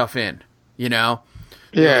that stuff in, you know?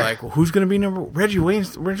 Yeah. They're like, well, who's going to be Reggie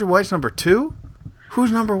White's number 2?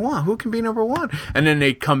 Who's number 1? Who can be number 1? And then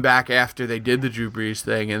they come back after they did the Drew Brees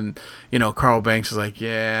thing, and, you know, Carl Banks is like,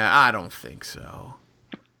 yeah, I don't think so.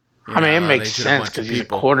 I mean, it makes sense because he's a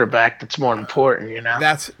quarterback that's more important, you know?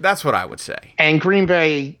 That's what I would say. And Green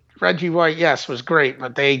Bay, Reggie White, yes, was great,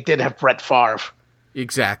 but they did have Brett Favre.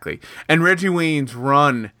 Exactly. And Reggie Wayne's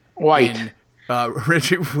run White.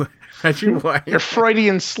 Reggie White. Your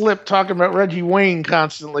Freudian slip talking about Reggie Wayne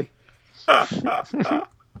constantly.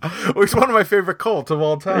 He's one of my favorite Colts of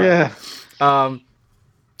all time. Yeah.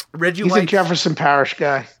 Reggie He's White. a Jefferson Parish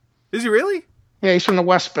guy. Is he really? Yeah, he's from the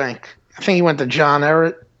West Bank. I think he went to John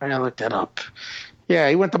Ehret. I gotta look that up. Yeah,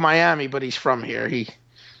 he went to Miami, but he's from here.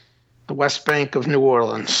 The West Bank of New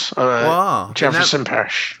Orleans. Wow. Jefferson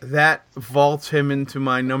Parish. That vaults him into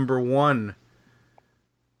my number 1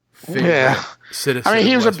 favorite citizen. I mean,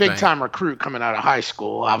 he was a West Bank. big-time recruit coming out of high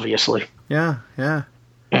school, obviously. Yeah. Yeah.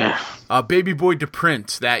 Baby Boy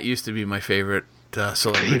DePrince, that used to be my favorite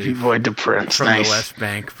celebrity. Baby Boy DePrince, from nice. the West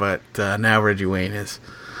Bank, but now Reggie Wayne is.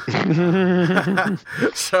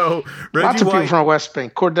 So Reggie Lots of White, people from the West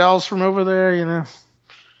Bank. Cordell's from over there, you know.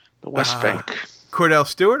 The West Bank. Cordell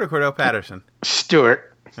Stewart or Cordell Patterson?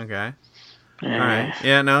 Stewart. Okay. Yeah. All right.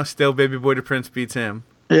 Yeah, no, still Baby Boy DePrince beats him.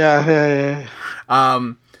 Yeah.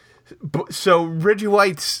 So Reggie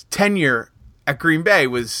White's tenure at Green Bay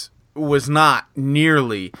was not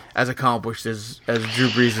nearly as accomplished as Drew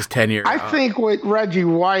Brees' tenure. I think with Reggie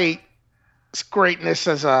White's greatness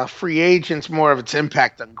as a free agent's more of its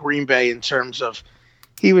impact on Green Bay in terms of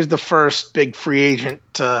he was the first big free agent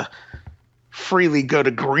to freely go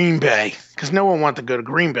to Green Bay because no one wanted to go to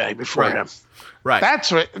Green Bay before him. Right.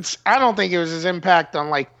 That's what I don't think it was his impact on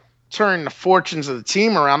like turning the fortunes of the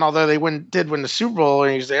team around, although they did win the Super Bowl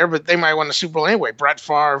when he was there, but they might win the Super Bowl anyway. Brett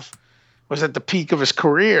Favre was at the peak of his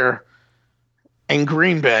career in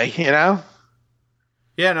Green Bay, you know?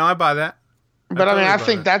 Yeah, no, I buy that. But I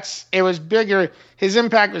think it was bigger. His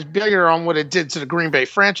impact was bigger on what it did to the Green Bay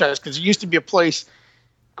franchise because it used to be a place.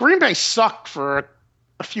 Green Bay sucked for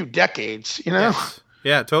a few decades, you know? Yes.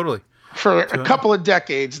 Yeah, totally. For a couple of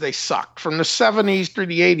decades, they sucked. From the 70s through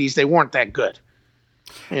the 80s, they weren't that good.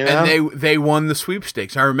 You know? And they won the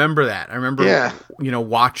sweepstakes. I remember that. I remember,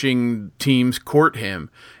 watching teams court him,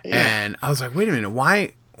 and I was like, wait a minute,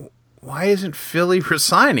 why isn't Philly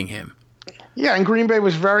resigning him? Yeah, and Green Bay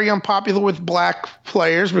was very unpopular with black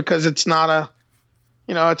players because it's not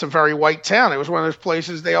it's a very white town. It was one of those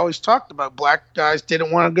places they always talked about. Black guys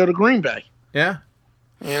didn't want to go to Green Bay. Yeah.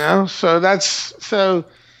 You know, so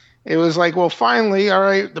it was like, well, finally, all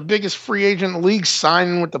right, the biggest free agent in the league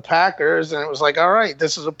signing with the Packers, and it was like, all right,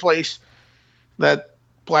 this is a place that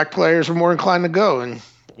black players are more inclined to go, and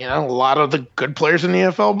you know, a lot of the good players in the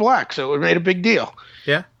NFL are black, so it made a big deal.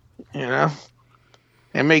 Yeah. You know,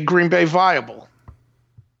 and made Green Bay viable.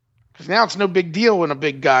 Because now it's no big deal when a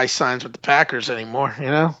big guy signs with the Packers anymore, you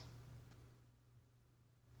know?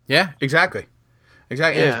 Yeah, exactly.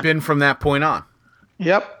 Exactly. Yeah. It's been from that point on.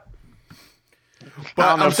 Yep. But I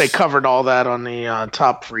don't know if they covered all that on the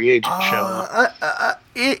top free agent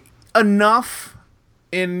show. Enough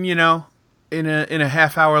in a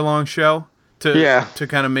half-hour long show to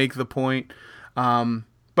kind of make the point.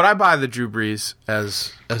 But I buy the Drew Brees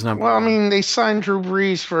as number one. Well, I mean, they signed Drew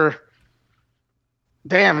Brees for...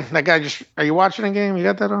 Damn, that guy just... Are you watching a game? You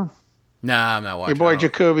got that on? Nah, I'm not watching. Your boy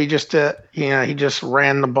Jacoby just, he just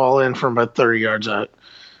ran the ball in from about 30 yards out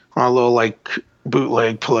on a little, like,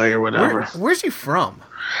 bootleg play or whatever. Where's he from?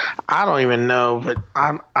 I don't even know, but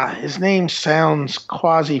his name sounds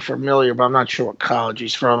quasi-familiar, but I'm not sure what college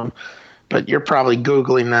he's from. But you're probably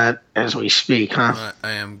Googling that as we speak, huh?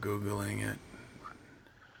 I am Googling it.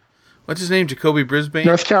 What's his name? Jacoby Brisbane?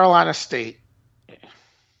 North Carolina State.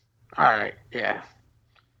 All right, yeah.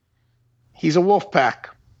 He's a Wolfpack.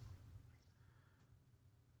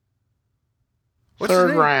 What's his Third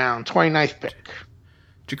name? round, 29th pick.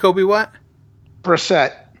 Jacoby what?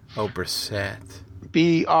 Brissett. Oh, Brissett.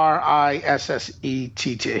 Brissett.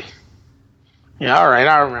 Yeah, all right.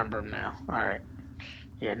 I remember him now. All right.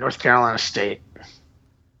 Yeah, North Carolina State.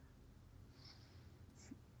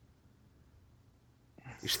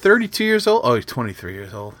 He's 32 years old? Oh, he's 23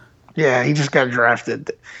 years old. Yeah, he just got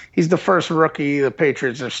drafted. He's the first rookie the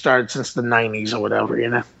Patriots have started since the 90s or whatever, you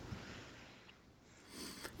know?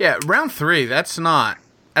 Yeah, round 3, that's not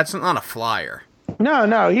a flyer.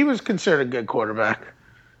 No, he was considered a good quarterback.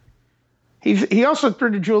 He also threw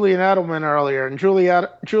to Julian Edelman earlier, and Julian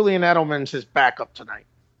Edelman's his backup tonight.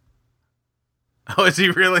 Oh, is he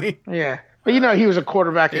really? Yeah. But he was a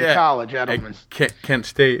quarterback in college, Edelman. Kent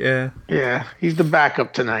State, yeah. Yeah, he's the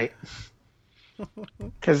backup tonight.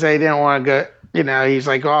 Because they didn't want to go, he's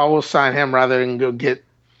like, oh, we'll sign him rather than go get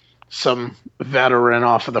some veteran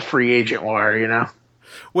off of the free agent wire,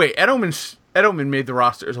 Wait, Edelman made the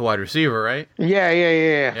roster as a wide receiver, right?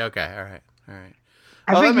 Yeah. Okay, all right.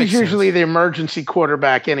 I think he's usually the emergency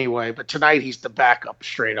quarterback anyway, but tonight he's the backup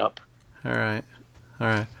straight up. All right.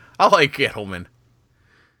 I like Edelman.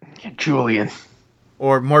 Julian.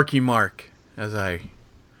 Or Marky Mark, as I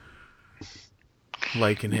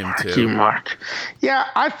liken him to. Marky Mark. Yeah,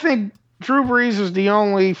 I think Drew Brees is the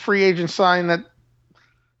only free agent sign that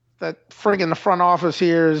friggin' the front office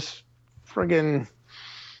here is friggin'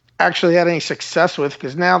 actually had any success with,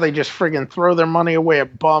 because now they just friggin' throw their money away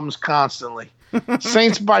at bums constantly.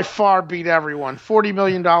 Saints by far beat everyone. $40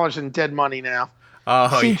 million in dead money now. Oh,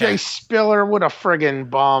 CJ Spiller, what a friggin'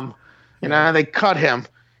 bum. They cut him,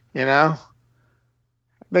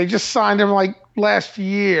 They just signed him like last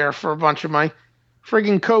year for a bunch of money.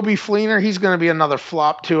 Friggin' Kobe Fleener, he's going to be another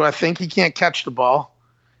flop too, I think. He can't catch the ball.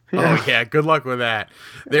 Oh yeah, good luck with that.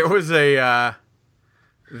 There was a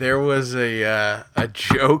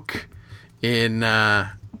joke in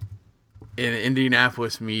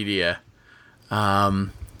Indianapolis media. Let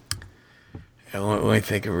me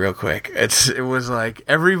think of it real quick. It was like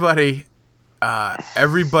everybody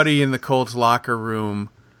in the Colts locker room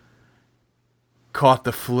caught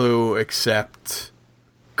the flu except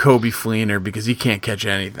Kobe Fleener because he can't catch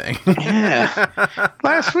anything. Yeah.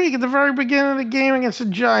 Last week at the very beginning of the game against the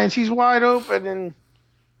Giants, he's wide open and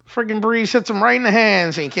friggin' Breeze hits him right in the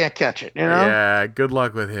hands and he can't catch it, Yeah, good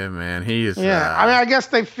luck with him, man. He is. Yeah, I guess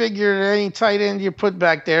they figured any tight end you put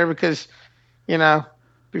back there because,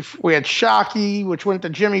 we had Shockey, which went to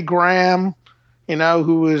Jimmy Graham,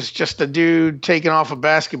 who was just a dude taken off a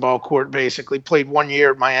basketball court, basically, played 1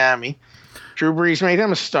 year at Miami. Drew Brees made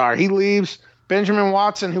him a star. He leaves. Benjamin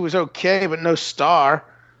Watson, who was okay, but no star.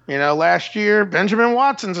 Last year, Benjamin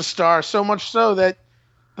Watson's a star, so much so that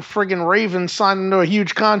the friggin' Ravens signed him to a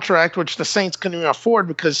huge contract, which the Saints couldn't even afford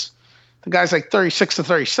because the guy's like 36 to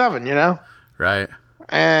 37, Right.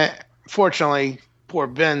 And fortunately, poor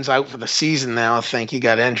Ben's out for the season now. I think he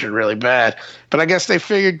got injured really bad. But I guess they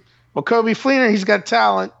figured, well, Kobe Fleener, he's got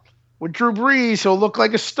talent. With Drew Brees, he'll look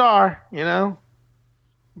like a star,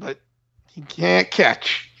 But he can't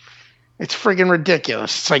catch. It's friggin'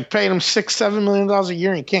 ridiculous. It's like paying him $6-7 million a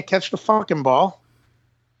year and he can't catch the fucking ball.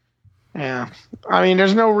 Yeah. I mean,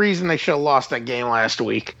 there's no reason they should have lost that game last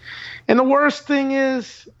week. And the worst thing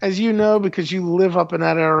is, as you know, because you live up in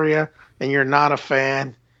that area and you're not a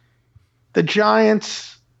fan, the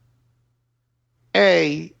Giants,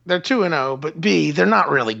 A, they're 2-0, but B, they're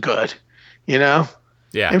not really good, Yeah.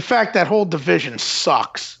 In fact, that whole division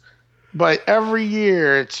sucks. But every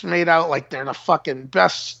year it's made out like they're the fucking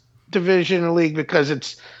best division in the league because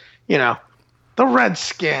it's, the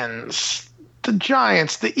Redskins, the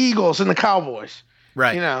Giants, the Eagles, and the Cowboys.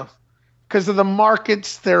 Right. Because of the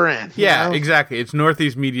markets they're in. Yeah, exactly. It's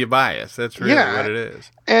Northeast media bias. That's really what it is.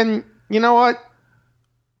 And you know what?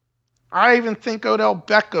 I even think Odell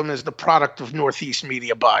Beckham is the product of Northeast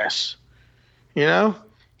media bias.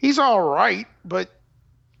 He's all right, but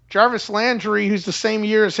Jarvis Landry, who's the same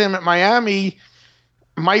year as him at Miami,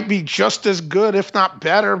 might be just as good, if not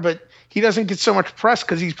better, but he doesn't get so much press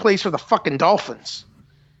because he plays for the fucking Dolphins.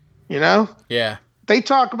 Yeah. They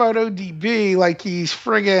talk about ODB like he's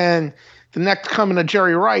friggin' the next coming of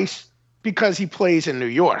Jerry Rice because he plays in New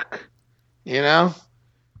York.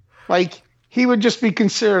 Like, he would just be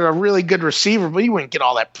considered a really good receiver, but he wouldn't get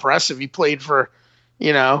all that press if he played for,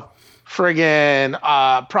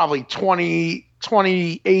 friggin' probably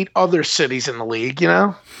 28 other cities in the league,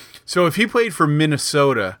 So if he played for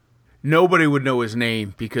Minnesota, nobody would know his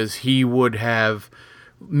name because he would have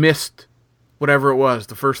missed whatever it was,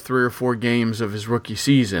 the first 3 or 4 games of his rookie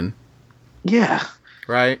season. Yeah.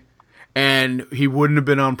 Right? And he wouldn't have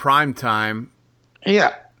been on prime time.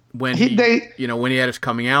 Yeah. When he had his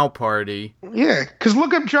coming out party. Yeah, because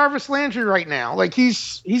look up Jarvis Landry right now. Like,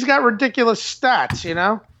 he's got ridiculous stats,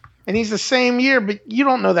 And he's the same year, but you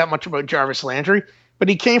don't know that much about Jarvis Landry. But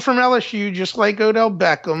he came from LSU just like Odell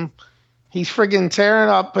Beckham. He's friggin' tearing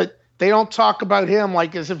up, but they don't talk about him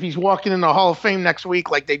like as if he's walking in the Hall of Fame next week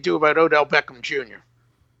like they do about Odell Beckham Jr.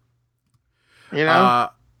 I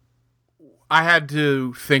had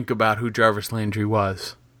to think about who Jarvis Landry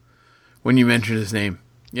was when you mentioned his name,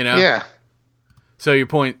 Yeah. So your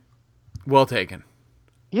point, well taken.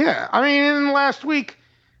 Yeah. I mean, in last week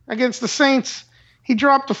against the Saints, he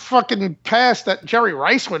dropped a fucking pass that Jerry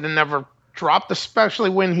Rice would have never dropped, especially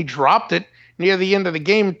when he dropped it near the end of the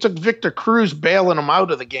game. It took Victor Cruz bailing him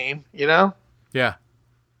out of the game, you know? Yeah.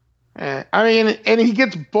 I mean, and he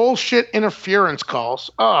gets bullshit interference calls.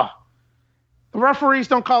 The referees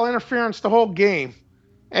don't call interference the whole game.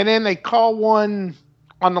 And then they call one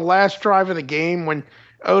on the last drive of the game when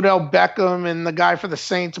Odell Beckham and the guy for the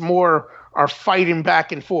Saints Moore are fighting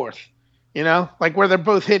back and forth, you know, like where they're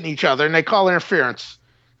both hitting each other and they call interference.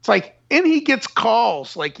 It's like, and he gets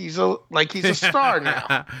calls like he's a star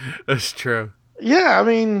now. That's true. Yeah, I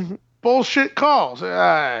mean, bullshit calls.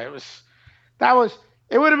 It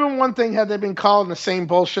would have been one thing had they been calling the same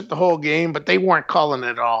bullshit the whole game, but they weren't calling it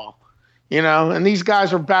at all, you know. And these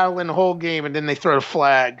guys were battling the whole game, and then they throw a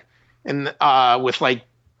flag, and with like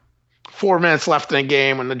 4 minutes left in the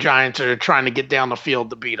game, when the Giants are trying to get down the field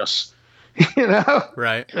to beat us, you know,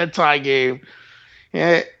 right? In a tie game.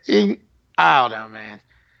 Yeah, I don't know, man.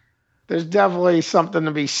 There's definitely something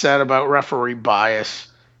to be said about referee bias.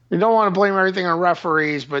 You don't want to blame everything on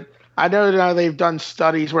referees, but I know now they've done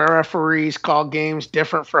studies where referees call games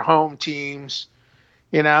different for home teams.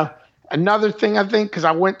 You know, another thing I think, because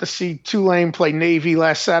I went to see Tulane play Navy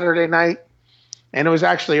last Saturday night, and it was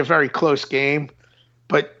actually a very close game,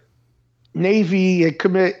 but Navy had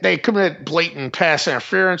committed blatant pass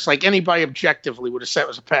interference, like anybody objectively would have said it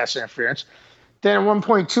was a pass interference. Then at one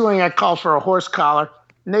point, Tulane had called for a horse collar.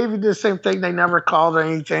 Navy did the same thing. They never called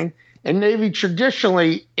anything. And Navy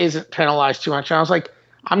traditionally isn't penalized too much. And I was like,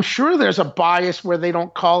 I'm sure there's a bias where they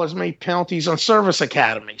don't call as many penalties on service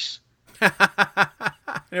academies.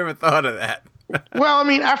 Never thought of that. Well, I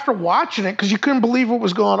mean, after watching it, because you couldn't believe what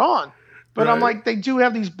was going on. But right. I'm like, they do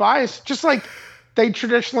have these biases. Just like they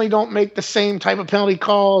traditionally don't make the same type of penalty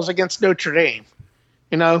calls against Notre Dame.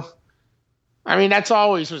 You know? I mean, that's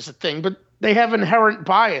always was a thing. But they have inherent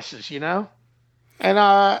biases, you know? And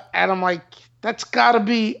I'm like, that's got to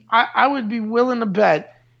be – I would be willing to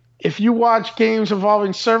bet if you watch games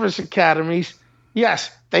involving service academies,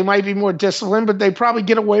 yes, they might be more disciplined, but they probably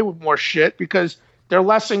get away with more shit because they're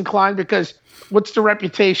less inclined because what's the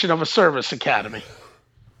reputation of a service academy?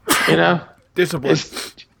 You know? Discipline.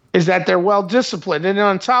 Is that they're well disciplined. And then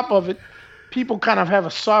on top of it, people kind of have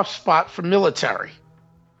a soft spot for military.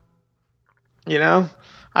 You know?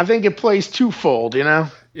 I think it plays twofold, you know?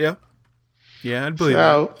 Yeah. Yeah, I'd believe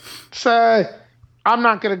that. So I'm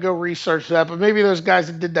not going to go research that, but maybe those guys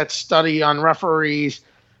that did that study on referees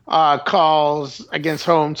calls against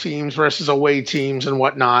home teams versus away teams and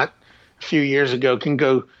whatnot a few years ago can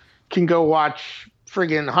go watch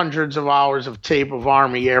friggin' hundreds of hours of tape of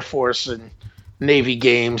Army, Air Force, and Navy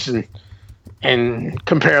games and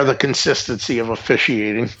compare the consistency of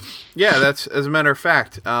officiating. Yeah, that's as a matter of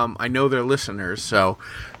fact. I know they're listeners, so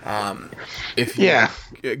if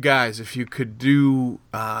you could do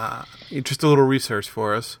just a little research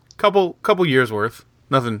for us, couple years worth,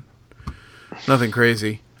 nothing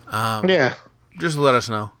crazy. Just let us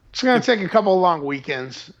know. It's gonna take a couple of long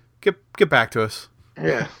weekends. Get back to us.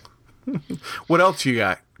 Yeah. What else you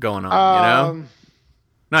got going on? You know,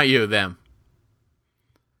 not you, them.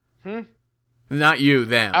 Not you,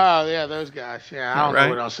 them. Oh, yeah, those guys. Yeah, I don't know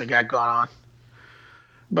what else they got going on.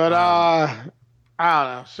 But, I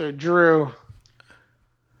don't know. So, Drew.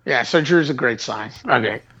 Yeah, so Drew's a great sign.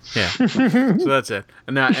 Okay. Yeah. So that's it.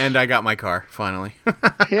 And I got my car, finally.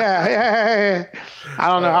 Yeah. I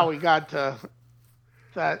don't know how we got to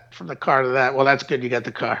that, from the car to that. Well, that's good you got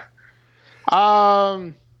the car.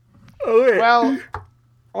 Well,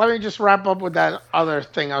 let me just wrap up with that other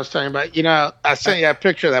thing I was telling you about. You know, I sent you a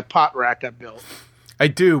picture of that pot rack I built. I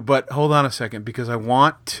do, but hold on a second because I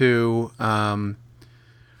want to. I'm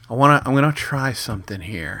gonna try something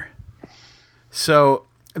here. So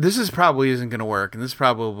this probably isn't gonna work, and this is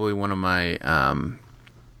probably one of my.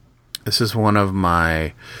 This is one of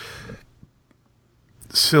my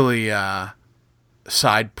silly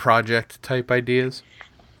side project type ideas.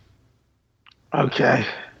 Okay.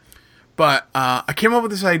 But I came up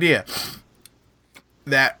with this idea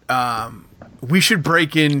that we should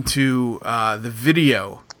break into the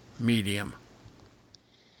video medium.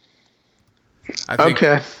 I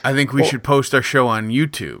think we should post our show on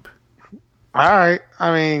YouTube. All right.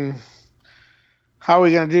 I mean, how are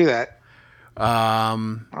we going to do that? I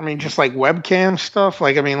mean, just like webcam stuff?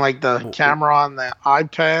 Like the camera on the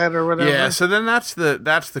iPad or whatever? Yeah, so then that's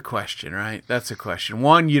the question, right? That's the question.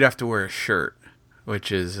 One, you'd have to wear a shirt,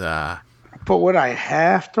 which is... But would I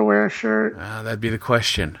have to wear a shirt? That'd be the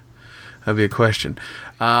question. So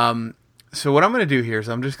what I'm going to do here is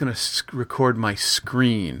I'm just going to record my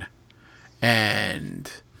screen,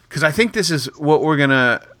 and because I think this is what you're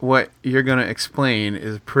going to explain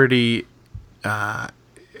is pretty I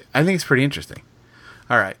think it's pretty interesting.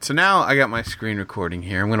 All right, so now I got my screen recording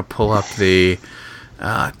here. I'm going to pull up the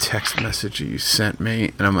text message you sent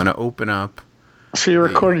me, and I'm going to open up. So you're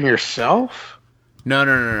recording yourself?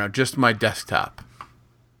 No. Just my desktop.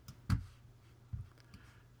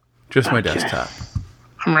 Just my desktop.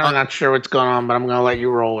 I'm really not sure what's going on, but I'm going to let you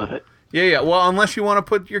roll with it. Yeah. Well, unless you want to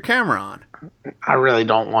put your camera on. I really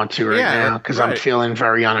don't want to now because I'm feeling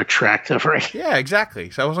very unattractive right now. Yeah, exactly.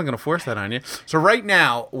 So I wasn't going to force that on you. So right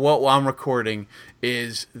now, what I'm recording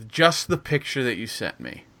is just the picture that you sent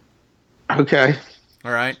me. Okay.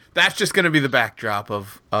 All right. That's just going to be the backdrop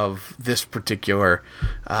of this particular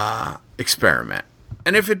experiment.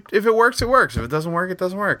 And if it works, it works. If it doesn't work, it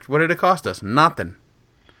doesn't work. What did it cost us? Nothing.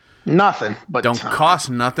 Nothing. But don't cost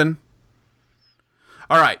nothing.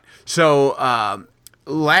 All right. So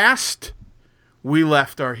last we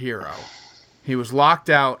left our hero, he was locked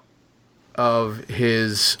out of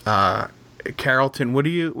his Carrollton. Where do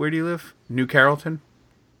you live? New Carrollton?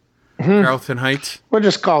 Mm-hmm. Carrollton Heights? We'll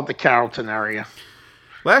just call it the Carrollton area.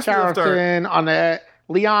 Last Carrollton on the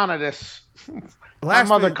Leonidas. My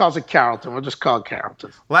mother calls it Carrollton. We'll just call it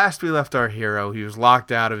Carrollton. Last we left our hero, he was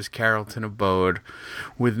locked out of his Carrollton abode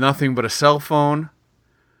with nothing but a cell phone,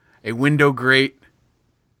 a window grate,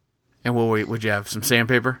 and would you have some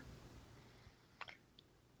sandpaper?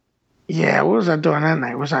 Yeah, what was I doing that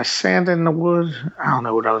night? Was I sanding the wood? I don't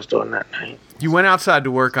know what I was doing that night. You went outside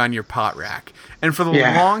to work on your pot rack. And for the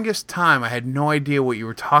longest time, I had no idea what you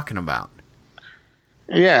were talking about.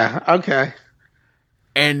 Yeah, okay.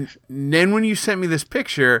 And then when you sent me this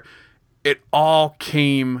picture, it all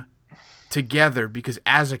came together because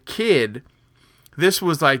as a kid, this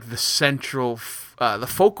was like the central, the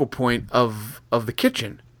focal point of the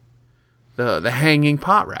kitchen, the hanging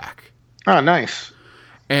pot rack. Oh, nice.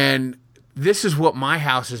 And this is what my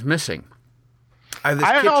house is missing.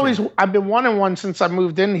 I've been wanting one since I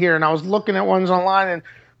moved in here, and I was looking at ones online, and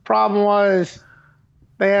problem was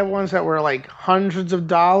they had ones that were like hundreds of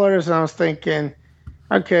dollars, and I was thinking,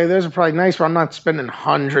 okay, those are probably nice, but I'm not spending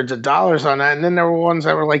hundreds of dollars on that. And then there were ones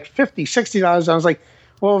that were like $50, $60. I was like,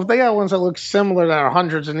 well, if they got ones that look similar that are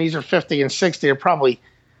hundreds and these are 50 and 60, they're probably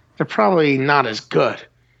not as good,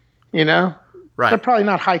 you know? Right. They're probably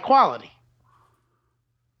not high quality.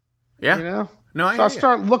 Yeah. You know? No, so I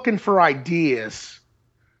start looking for ideas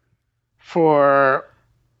for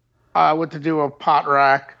what to do with a pot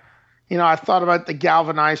rack. You know, I thought about the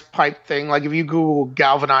galvanized pipe thing. Like if you Google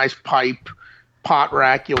galvanized pipe pot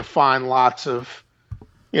rack, you'll find lots of,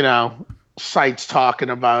 you know, sites talking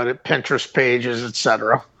about it, Pinterest pages,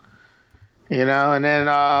 etc. You know, and then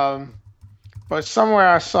but somewhere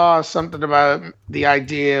I saw something about the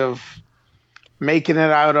idea of making it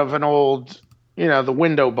out of an old, you know, the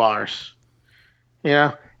window bars. You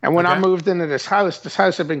know, and when I moved into this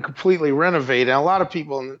house had been completely renovated. A lot of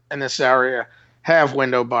people in this area have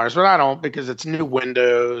window bars, but I don't because it's new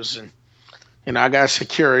windows and, you know, I got a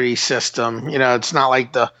security system. You know, it's not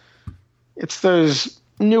like it's those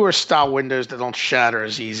newer style windows that don't shatter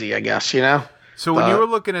as easy, I guess, you know? So when you were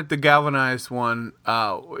looking at the galvanized one,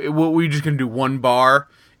 what were you just going to do one bar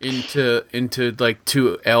into like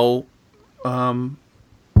 2L,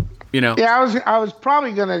 you know? Yeah, I was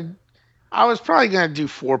probably going to do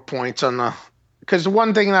 4 points on because the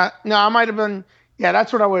one thing I might have been,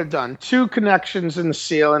 that's what I would have done. 2 connections in the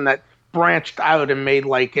ceiling that branched out and made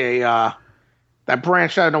like that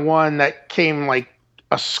branched out into one that came like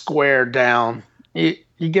a square down.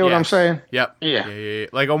 You get what I'm saying? Yep. Yeah.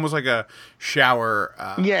 Like almost like a shower.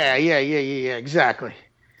 Yeah, exactly.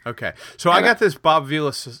 Okay. So I got this Bob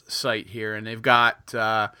Vila site here, and they've got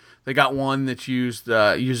one that's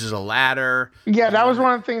uses a ladder. Yeah, that was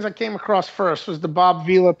one of the things I came across first was the Bob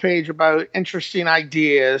Vila page about interesting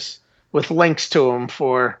ideas with links to them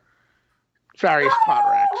for various pot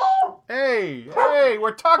racks. Hey,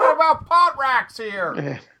 we're talking about pot racks here.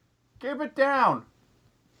 Yeah. Keep it down.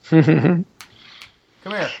 Come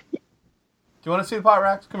here. Do you want to see the pot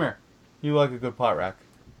racks? Come here. You like a good pot rack.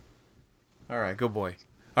 All right, good boy.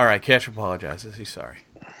 All right, Cash apologizes. He's sorry.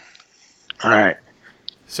 All right.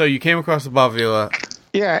 So you came across the Bob Vila.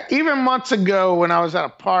 Yeah, even months ago when I was at a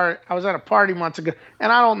party months ago,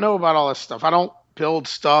 and I don't know about all this stuff. I don't build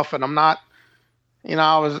stuff, and I'm not, you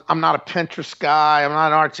know, I'm not a Pinterest guy. I'm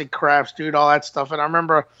not an artsy crafts dude, all that stuff. And I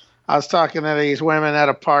remember I was talking to these women at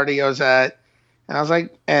a party I was at, and I was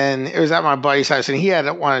like, and it was at my buddy's house, and he had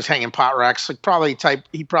one of his hanging pot racks, like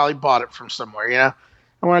he probably bought it from somewhere, you know.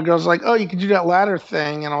 And one of the girls was like, oh, you could do that ladder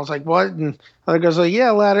thing. And I was like, what? And Other goes like,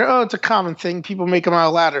 yeah, ladder. Oh, it's a common thing. People make them out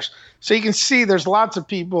of ladders. So you can see there's lots of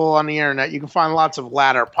people on the internet. You can find lots of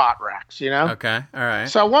ladder pot racks, Okay, all right.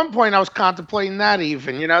 So at one point I was contemplating that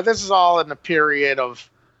even. This is all in the period of,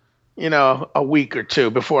 a week or two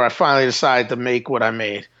before I finally decided to make what I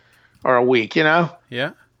made. Or a week, Yeah.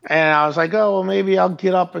 And I was like, oh, well, maybe I'll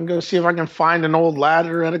get up and go see if I can find an old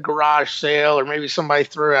ladder at a garage sale, or maybe somebody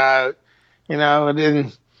threw out, and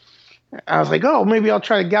then I was like, oh, maybe I'll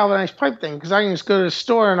try a galvanized pipe thing, because I can just go to the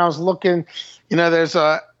store. And I was looking,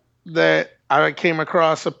 I came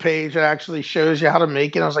across a page that actually shows you how to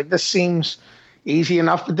make it. I was like, this seems easy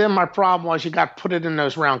enough. But then my problem was you got to put it in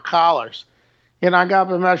those round collars. I got up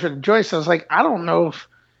and measured the joist. I was like, I don't know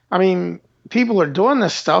people are doing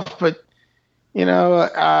this stuff, but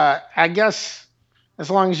I guess as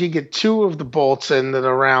long as you get 2 of the bolts into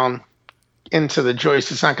the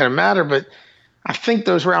joist, it's not going to matter. But I think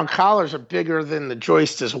those round collars are bigger than the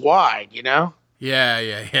joist is wide, Yeah,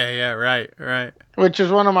 right. Which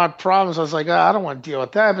is one of my problems. I was like, oh, I don't want to deal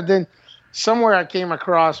with that. But then somewhere I came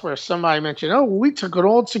across where somebody mentioned, oh, we took an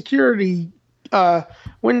old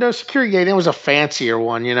window security gate. It was a fancier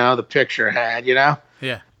one, the picture had, Yeah.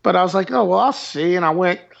 But I was like, oh, well, I'll see. And I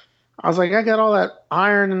was like, I got all that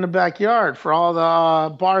iron in the backyard for all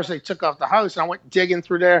the bars they took off the house. And I went digging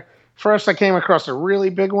through there. First, I came across a really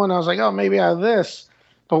big one. I was like, oh, maybe I have this.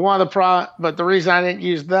 But but the reason I didn't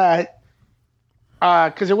use that,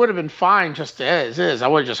 because it would have been fine just as is. I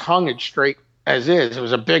would have just hung it straight as is. It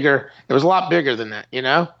was a lot bigger than that,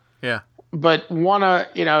 Yeah. But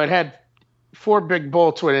it had 4 big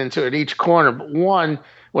bolts went into it each corner. But one,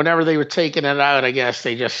 whenever they were taking it out, I guess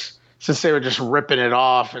since they were just ripping it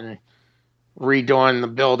off and redoing the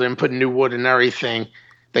building, putting new wood and everything,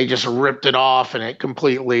 they just ripped it off, and it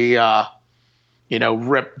completely,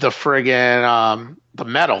 ripped the friggin', the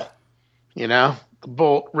metal, the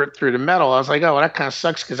bolt ripped through the metal. I was like, oh, well, that kind of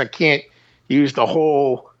sucks because I can't use the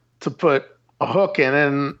hole to put a hook in,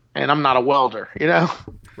 and I'm not a welder,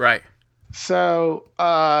 Right. So,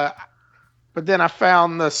 but then I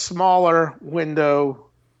found the smaller window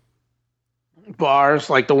bars,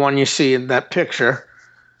 like the one you see in that picture.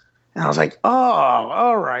 And I was like, oh,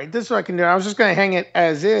 all right, this is what I can do. I was just going to hang it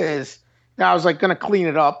as is. Now I was like going to clean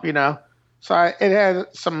it up, So it had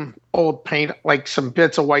some old paint, like some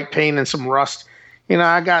bits of white paint and some rust.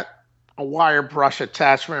 I got a wire brush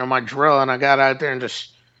attachment on my drill, and I got out there and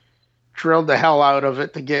just drilled the hell out of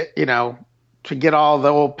it to get all the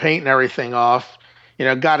old paint and everything off.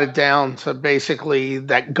 Got it down to basically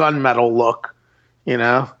that gunmetal look,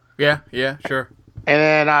 Yeah, sure. And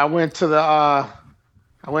then I went to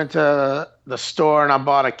the store and I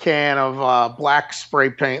bought a can of black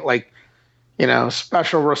spray paint,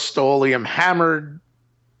 special Rust-Oleum hammered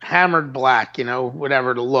black,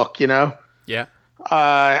 whatever the look, Yeah.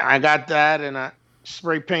 I got that and I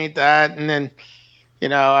spray paint that, and then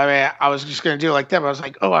I was just going to do it like that, but I was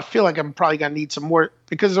like, oh, I feel like I'm probably going to need some more,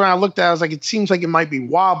 because when I looked at it, I was like, it seems like it might be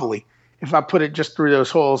wobbly if I put it just through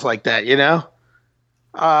those holes like that,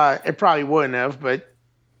 It probably wouldn't have,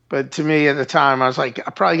 but to me at the time, I was like,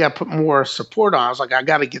 I probably got to put more support on. I was like, I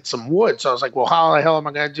got to get some wood. So I was like, well, how the hell am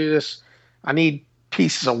I going to do this? I need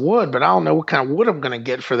pieces of wood, but I don't know what kind of wood I'm going to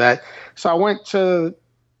get for that. So I went to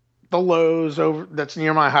the Lowe's that's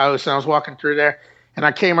near my house, and I was walking through there, and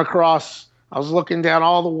I was looking down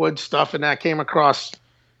all the wood stuff, and I came across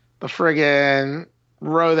the friggin'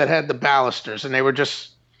 row that had the balusters, and they were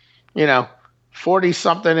just,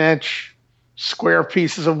 40-something inch square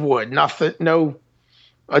pieces of wood, nothing, no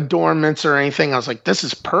adornments or anything. I was like, this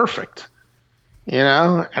is perfect, and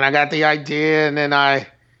I got the idea, and then I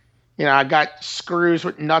got screws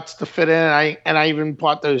with nuts to fit in, and I even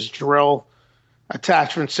bought those drill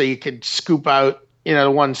attachments so you could scoop out,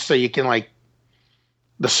 the ones so you can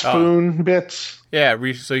the spoon bits. Yeah,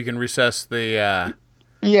 so you can recess the...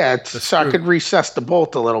 so I could recess the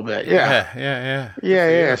bolt a little bit.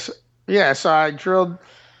 Yeah. So I drilled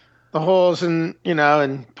the holes and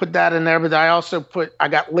put that in there. But I also I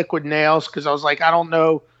got liquid nails because I was like, I don't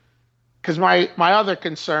know. Because my other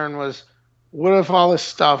concern was, what if all this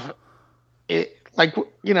stuff,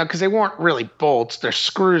 because they weren't really bolts. They're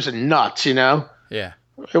screws and nuts, Yeah.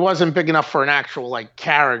 It wasn't big enough for an actual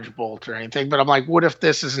carriage bolt or anything, but I'm like, what if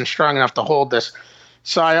this isn't strong enough to hold this?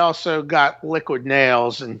 So I also got liquid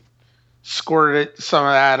nails and squirted some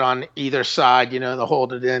of that on either side, to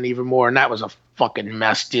hold it in even more. And that was a fucking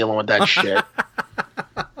mess dealing with that shit.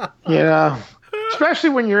 Especially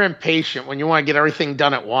when you're impatient, when you want to get everything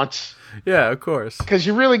done at once. Yeah, of course. Because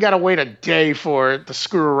you really got to wait a day for it to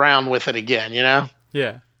screw around with it again,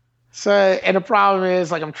 Yeah. So, and the problem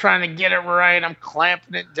is, I'm trying to get it right. I'm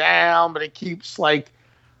clamping it down, but it keeps,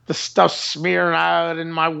 the the stuff smearing out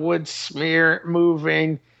and my wood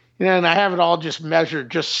moving, and I have it all just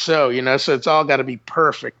measured just so, so it's all got to be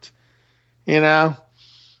perfect, And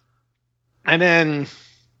then,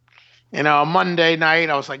 a Monday night,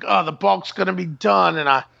 I was like, oh, the bulk's going to be done. And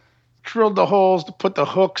I drilled the holes to put the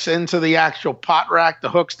hooks into the actual pot rack, the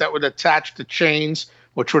hooks that would attach the chains,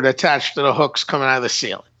 which would attach to the hooks coming out of the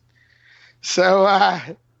ceiling. So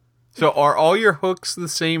are all your hooks the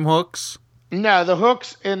same hooks? No, the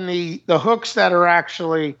hooks the hooks that are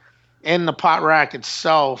actually in the pot rack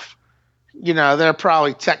itself, they're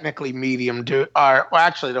probably technically medium duty.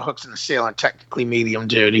 Actually, the hooks in the ceiling are technically medium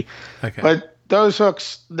duty. Okay. But those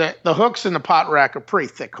hooks, the hooks in the pot rack are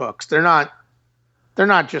pretty thick hooks. They're not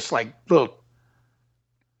just like little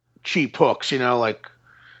cheap hooks, like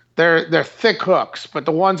they're thick hooks. But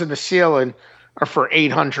the ones in the ceiling are for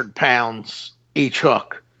 800 pounds each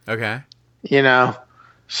hook. Okay.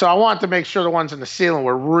 So I wanted to make sure the ones in the ceiling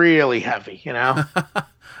were really heavy,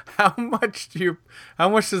 How much does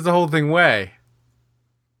the whole thing weigh?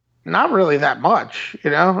 Not really that much,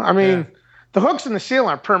 I mean, the hooks in the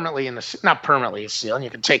ceiling are permanently not permanently in the ceiling. You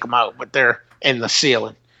can take them out, but they're in the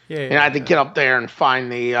ceiling. I had to get up there and find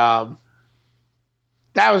the,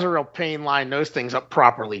 that was a real pain lining those things up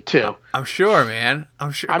properly too. I'm sure, man.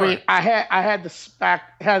 I'm sure. I mean, I had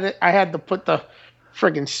to put the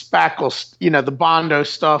friggin' spackles, the Bondo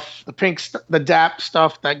stuff, the pink, the DAP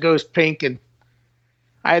stuff that goes pink, and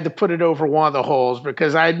I had to put it over one of the holes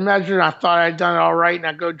because I had measured. I thought I'd done it all right, and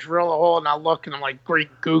I go drill a hole, and I look, and I'm like, great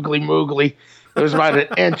googly moogly. It was about an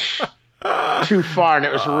inch too far, and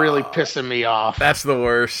it was really pissing me off. That's the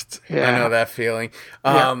worst. Yeah. I know that feeling.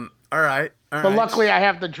 All right. But luckily, I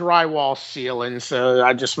have the drywall ceiling, so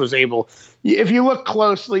I just was able. If you look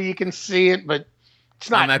closely, you can see it, but it's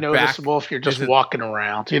not noticeable if you're just walking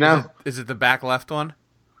around, Is it the back left one?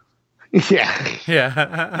 Yeah.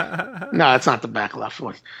 Yeah. No, it's not the back left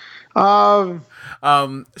one.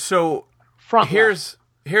 So front here's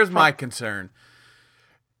my concern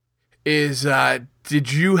is,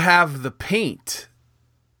 did you have the paint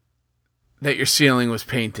that your ceiling was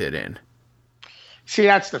painted in? See,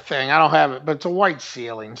 that's the thing. I don't have it, but it's a white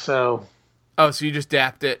ceiling, so. Oh, so you just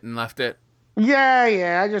dapped it and left it?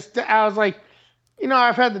 Yeah. I was like,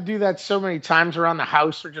 I've had to do that so many times around the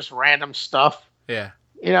house or just random stuff. Yeah.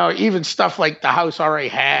 Even stuff like the house already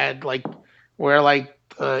had, like where like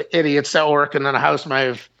idiots that work in the house might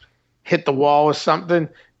have hit the wall with something,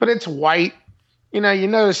 but it's white. You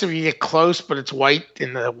notice if you get close, but it's white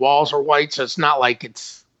and the walls are white, so it's not like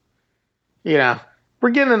it's, we're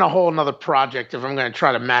getting a whole nother project if I'm going to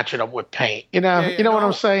try to match it up with paint. What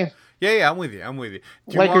I'm saying? Yeah, I'm with you.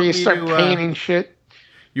 Where you start painting shit.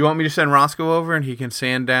 You want me to send Roscoe over and he can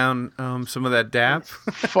sand down some of that DAP?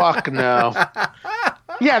 Fuck no.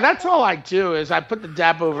 Yeah, that's all I do is I put the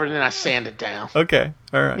DAP over and then I sand it down. Okay,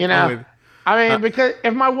 all right. I mean, because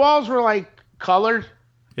if my walls were like colored,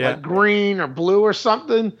 like green or blue or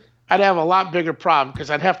something, I'd have a lot bigger problem because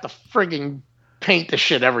I'd have to frigging paint the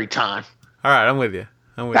shit every time. All right, I'm with you.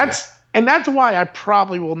 And that's why I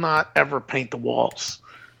probably will not ever paint the walls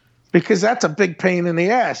because that's a big pain in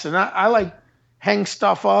the ass. And I like hang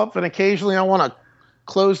stuff up, and occasionally I want to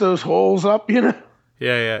close those holes up,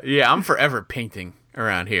 Yeah, I'm forever painting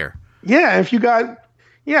around here. Yeah, if you got,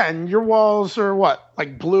 and your walls are what,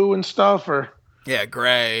 like blue and stuff, or? Yeah,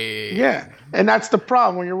 gray. Yeah, and that's the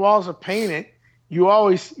problem. When your walls are painted, you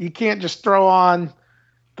can't just throw on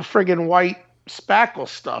the friggin' white spackle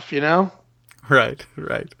stuff, Right.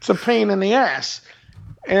 It's a pain in the ass.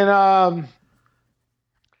 And,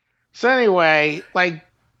 so anyway, like,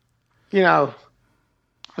 I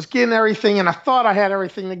was getting everything, and I thought I had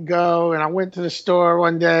everything to go, and I went to the store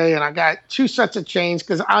one day, and I got 2 sets of chains,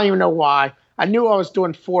 because I don't even know why. I knew I was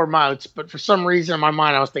doing 4 mounts, but for some reason in my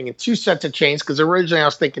mind I was thinking 2 sets of chains, because originally I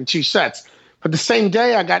was thinking 2 sets. But the same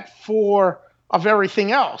day I got 4 of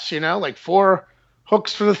everything else, like 4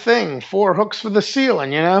 hooks for the thing, 4 hooks for the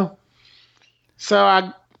ceiling,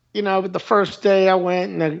 So but the first day I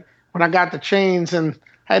went, and when I got the chains, and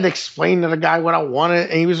I had to explain to the guy what I wanted,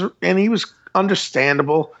 and he was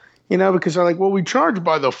understandable, because they're like, well, we charge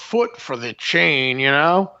by the foot for the chain,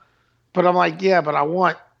 but I'm like, yeah, but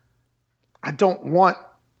I don't want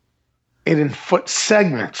it in foot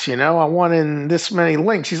segments, I want in this many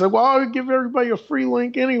links. He's like, well, I'll give everybody a free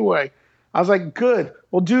link anyway. I was like, good,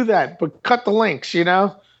 we'll do that, but cut the links, So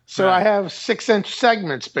right. I have 6-inch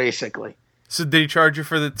segments basically. So did he charge you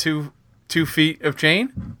for the 2 feet of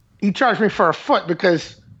chain? He charged me for a foot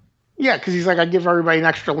because he's like, I give everybody an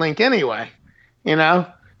extra link anyway,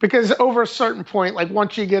 because over a certain point, like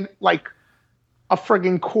once you get like a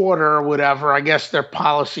friggin' quarter or whatever, I guess their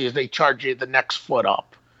policy is they charge you the next foot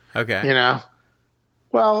up. Okay. You know?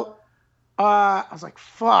 Well, I was like,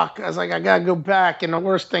 fuck. I was like, I got to go back. And the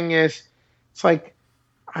worst thing is, it's like,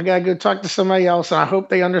 I got to go talk to somebody else, and I hope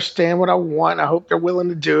they understand what I want. I hope they're willing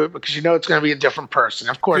to do it because it's going to be a different person.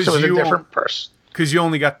 Of course, it was a different person. Because you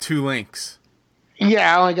only got 2 links.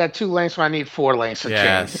 Yeah, I only got 2 links, so I need 4 links of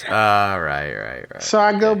yes. chain. Right. So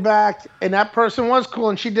I go back, and that person was cool,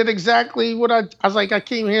 and she did exactly what I was like, I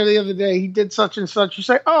came here the other day. He did such and such. You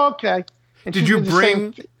say, oh, okay. And did you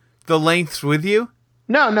bring the lengths with you?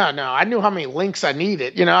 No. I knew how many links I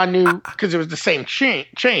needed. You know, I knew because it was the same chain,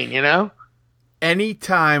 you know?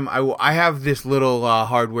 Anytime I have this little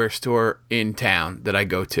hardware store in town that I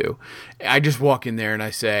go to, I just walk in there and I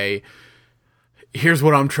say, here's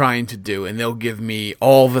what I'm trying to do, and they'll give me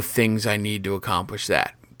all the things I need to accomplish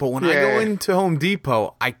that. But when I go into Home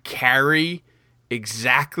Depot, I carry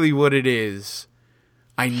exactly what it is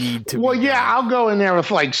I need to. Well, yeah, I'll go in there with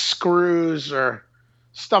like screws or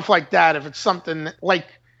stuff like that if it's something like,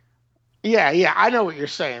 yeah, I know what you're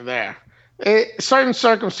saying there. Certain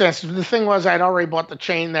circumstances, the thing was I'd already bought the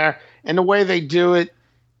chain there, and the way they do it,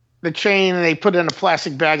 the chain, they put it in a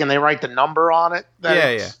plastic bag and they write the number on it.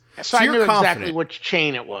 Yeah. So I knew exactly which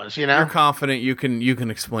chain it was, you know? You're confident you can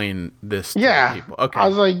explain this to people. Okay. I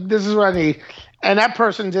was like, this is what I need. And that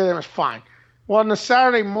person did it. It was fine. Well, on the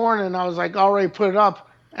Saturday morning, I was like, already put it up.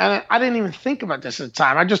 And I didn't even think about this at the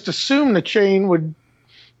time. I just assumed the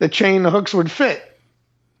hooks would fit.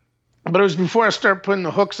 But it was before I started putting the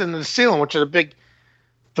hooks into the ceiling, which are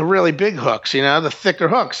the really big hooks, you know, the thicker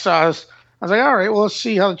hooks. So I was like, all right, well, let's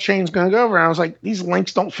see how the chain's going to go over. And I was like, these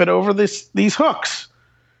links don't fit over these hooks,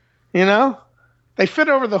 you know? They fit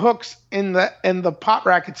over the hooks in the pot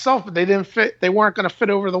rack itself, but they didn't fit. They weren't going to fit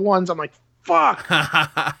over the ones. I'm like, fuck.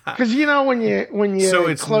 Because you know when you're so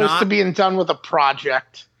it's close to being done with a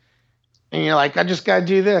project, and you're like, I just got to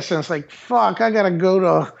do this, and it's like, fuck, I got to go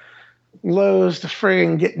to Lowe's to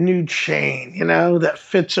friggin' get new chain, you know, that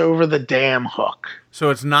fits over the damn hook.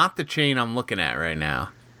 So it's not the chain I'm looking at right now.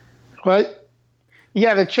 What?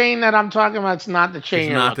 Yeah, the chain that I'm talking about, it's not the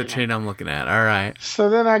chain. It's not the chain I'm looking at. All right.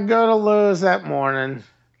 So then I go to Lowe's that morning,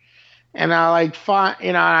 and I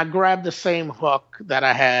I grabbed the same hook that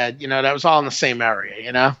I had, you know, that was all in the same area,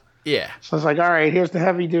 you know? Yeah. So I was like, all right, here's the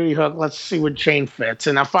heavy duty hook. Let's see what chain fits.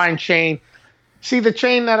 And I find chain. See, the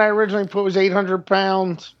chain that I originally put was 800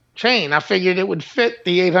 pounds chain. I figured it would fit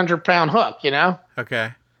the 800 pound hook, you know?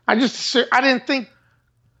 Okay. I didn't think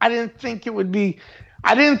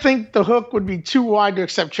the hook would be too wide to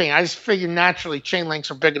accept chain. I just figured naturally chain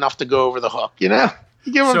links are big enough to go over the hook, you know?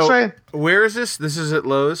 You get what I'm saying? Where is this? This is at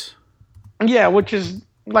Lowe's? Yeah, which is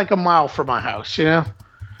like a mile from my house, you know?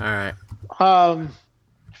 All right.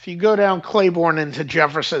 If you go down Claiborne into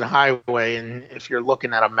Jefferson Highway, and if you're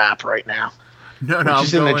looking at a map right now, which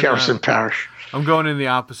is in the Jefferson Parish. I'm going in the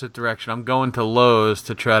opposite direction. I'm going to Lowe's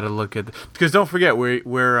to try to look at because don't forget we're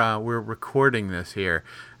recording this here,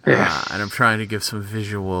 and I'm trying to give some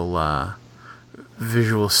visual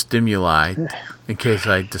stimuli in case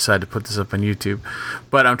I decide to put this up on YouTube.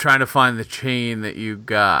 But I'm trying to find the chain that you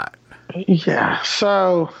got. Yeah.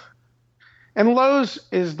 So, and Lowe's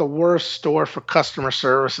is the worst store for customer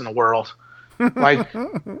service in the world. Like.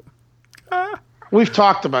 We've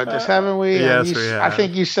talked about this, haven't we? Yes, we have. I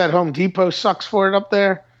think you said Home Depot sucks for it up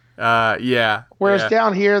there. Yeah. Whereas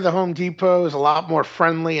down here, the Home Depot is a lot more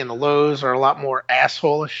friendly, and the Lowe's are a lot more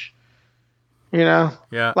asshole-ish. You know?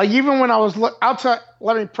 Yeah. Like even when I was,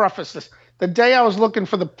 let me preface this. The day I was looking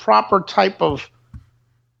for the proper type of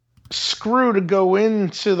screw to go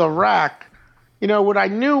into the rack, you know, what I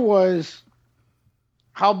knew was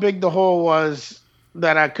how big the hole was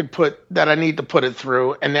that I need to put it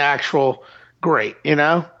through, and the actual grate, you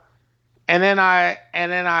know? And then I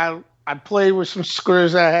played with some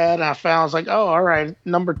screws I had, and I was like, oh, all right,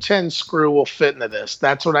 number 10 screw will fit into this.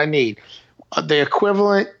 That's what I need. The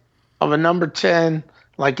equivalent of a number 10,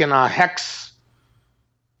 like in a hex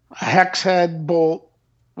head bolt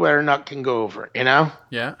where a nut can go over it, you know?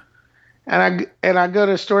 Yeah. And I go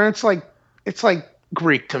to the store, and it's like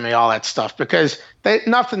Greek to me, all that stuff, because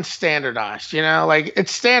nothing's standardized, you know? Like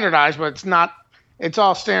it's standardized, but it's not. It's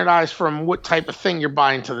all standardized from what type of thing you're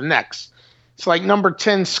buying to the next. It's like number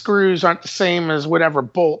 10 screws aren't the same as whatever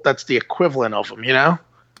bolt that's the equivalent of them, you know?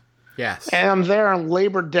 Yes. And I'm there on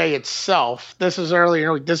Labor Day itself. This is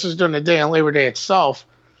earlier. This is during the day on Labor Day itself.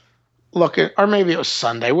 Looking, or maybe it was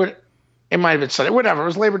Sunday. It might have been Sunday. Whatever. It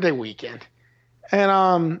was Labor Day weekend.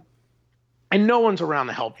 And no one's around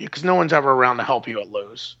to help you because no one's ever around to help you at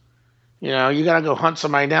Lowe's. You know, you got to go hunt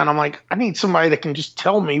somebody down. I'm like, I need somebody that can just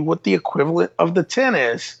tell me what the equivalent of the 10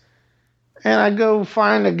 is. And I go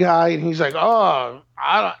find a guy, and he's like, I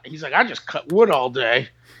just cut wood all day.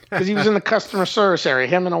 because he was in the customer service area,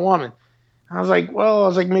 him and a woman. I was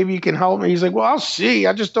like, maybe you can help me. He's like, well, I'll see.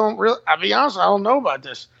 I just don't really, I'll be honest, I don't know about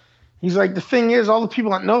this. He's like, the thing is, all the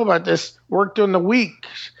people that know about this work during the week,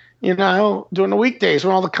 during the weekdays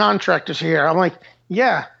when all the contractors are here. I'm like,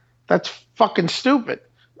 yeah, that's fucking stupid.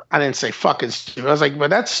 I didn't say fucking stupid. I was like, but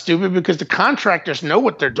that's stupid because the contractors know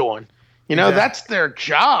what they're doing. That's their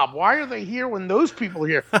job. Why are they here when those people are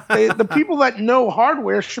here? The people that know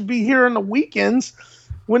hardware should be here on the weekends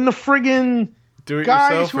when the friggin'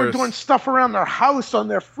 guys who are doing stuff around their house on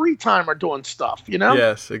their free time are doing stuff,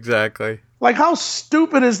 Yes, exactly. Like, how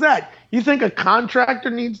stupid is that? You think a contractor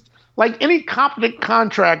needs, like any competent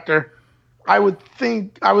contractor, I would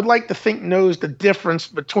like to think knows the difference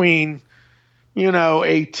between,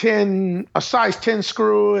 a size 10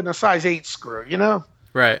 screw and a size 8 screw,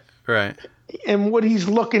 Right. And what he's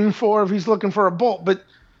looking for, if he's looking for a bolt. But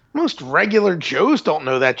most regular Joes don't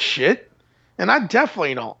know that shit. And I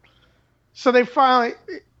definitely don't. So he's like,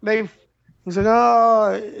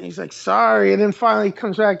 sorry. And then finally he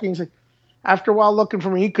comes back and he's like, after a while looking for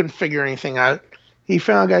me, he couldn't figure anything out. He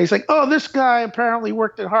found a guy. He's like, oh, this guy apparently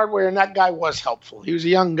worked at hardware, and that guy was helpful. He was a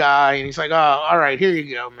young guy, and he's like, oh, all right, here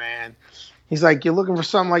you go, man. He's like, you're looking for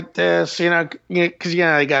something like this, because,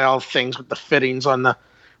 they got all the things with the fittings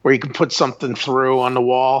where you can put something through on the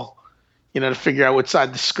wall, to figure out which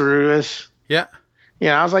side the screw is. Yeah.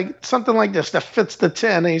 Yeah, I was like, something like this that fits the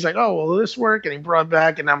 10. And he's like, oh, well, will this work? And he brought it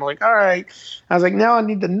back, and I'm like, all right. I was like, now I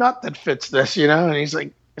need the nut that fits this, And he's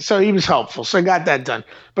like, so he was helpful. So I got that done.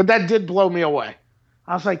 But that did blow me away.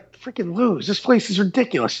 I was like, freaking lose. This place is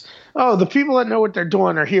ridiculous. Oh, the people that know what they're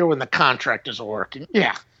doing are here when the contractors are working.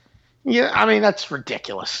 Yeah. Yeah, I mean, that's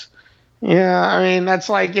ridiculous. Yeah, I mean, that's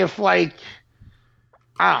like if, I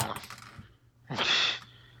don't know.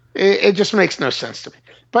 It just makes no sense to me.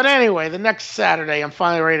 But anyway, the next Saturday, I'm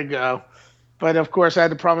finally ready to go. But, of course, I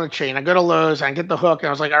had the problem with the chain. I go to Lowe's, I get the hook, and I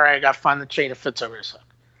was like, all right, I got to find the chain that fits over this hook.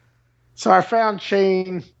 So I found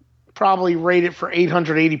chain probably rated for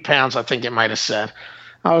 880 pounds, I think it might have said.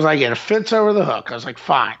 I was like, it fits over the hook. I was like,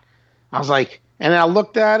 fine. I was like, and I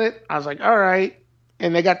looked at it. I was like, all right.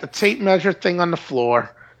 And they got the tape measure thing on the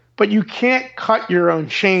floor. But you can't cut your own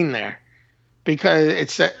chain there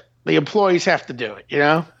because the employees have to do it,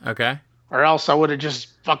 Okay. Or else I would have just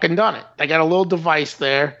fucking done it. They got a little device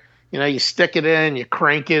there. You stick it in, you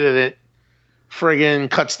crank it, and it friggin'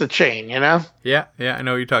 cuts the chain, Yeah, I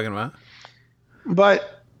know what you're talking about.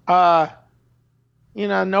 But,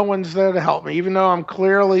 no one's there to help me. Even though I'm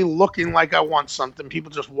clearly looking like I want something, people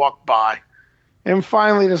just walk by. And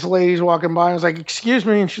finally, this lady's walking by. I was like, excuse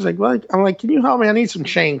me. And she's like, what? I'm like, can you help me? I need some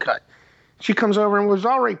chain cut. She comes over and was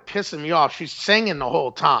already pissing me off. She's singing the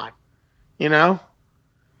whole time,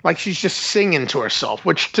 Like she's just singing to herself,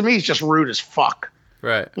 which to me is just rude as fuck.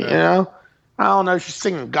 Right. I don't know. She's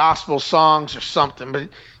singing gospel songs or something. But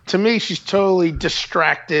to me, she's totally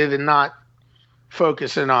distracted and not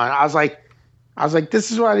focusing on it. I was like,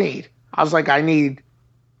 this is what I need. I was like, I need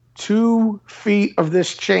 2 feet of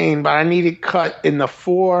this chain, but I need it cut in the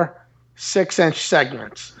 4 6-inch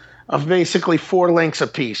segments of basically 4 links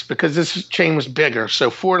apiece because this chain was bigger. So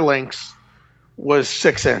 4 links was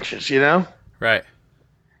 6 inches, Right.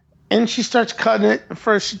 And she starts cutting it.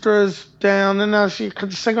 First she throws down, and now she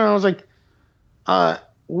cuts the second one. I was like,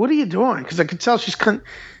 what are you doing? Because I could tell she's cutting.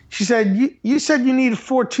 She said, you said you needed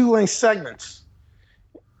 4 2-length segments.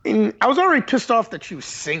 And I was already pissed off that she was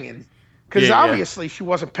singing because obviously she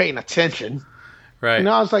wasn't paying attention. Right. And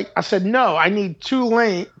I said, no, I need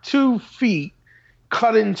 2 feet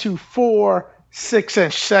cut into 4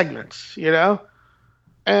 6-inch segments,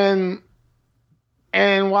 And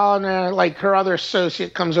while I'm there, like her other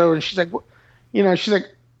associate comes over and she's like,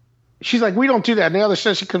 she's like, we don't do that. And the other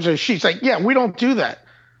associate comes over, she's like, yeah, we don't do that.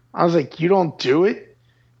 I was like, you don't do it?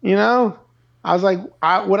 I was like,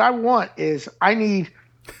 what I want is I need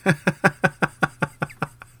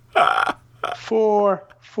 4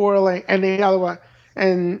 length, and the other one,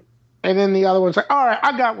 and then the other one's like, all right,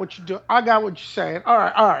 I got what you do. I got what you're saying. All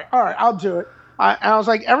right, I'll do it. And I was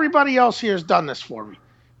like, everybody else here has done this for me,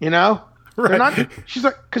 Right. She's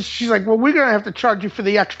like, well, we're gonna have to charge you for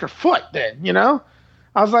the extra foot then, I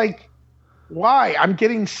was like, why? I'm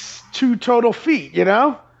getting 2 total feet,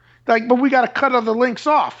 Like, but we got to cut other links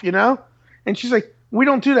off, And she's like, we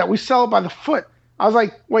don't do that. We sell it by the foot. I was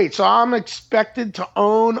like, wait, so I'm expected to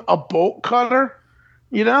own a bolt cutter,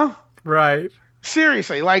 Right.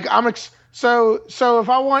 Seriously, like so if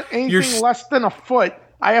I want anything less than a foot,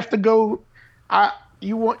 I have to go.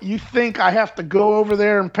 You think I have to go over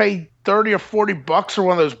there and pay $30 or $40 for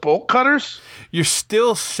one of those bolt cutters? You're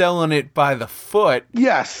still selling it by the foot.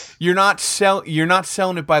 Yes. You're not selling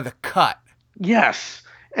it by the cut. Yes.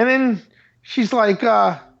 And then she's like,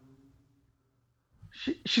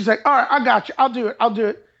 she's like, all right, I got you. I'll do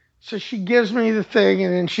it. So she gives me the thing,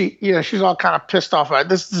 and then she's all kind of pissed off about it.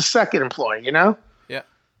 This is the second employee, Yeah.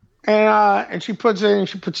 And she puts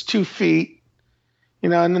 2 feet,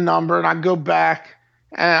 and the number, and I go back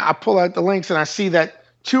and I pull out the links, and I see that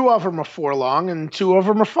 2 of them are 4 long and 2 of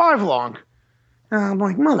them are 5 long. And I'm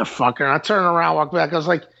like, motherfucker. And I turn around, walk back. I was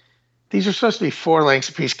like, these are supposed to be 4 lengths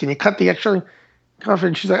a piece. Can you cut the extra length?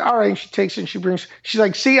 And she's like, all right. And she takes it and she's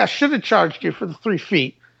like, see, I should have charged you for the 3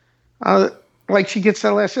 feet. Like she gets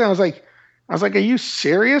that last thing. I was like, are you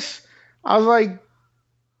serious? I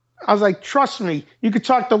was like, trust me, you could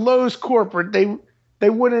talk to Lowe's corporate. They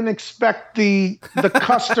wouldn't expect the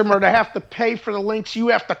customer to have to pay for the links you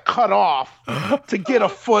have to cut off to get a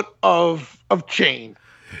foot of chain.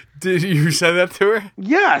 Did you say that to her?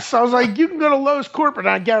 Yes. I was like, you can go to Lowe's corporate,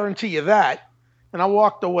 and I guarantee you that. And I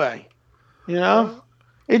walked away.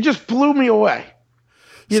 It just blew me away.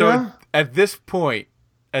 At this point,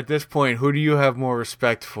 who do you have more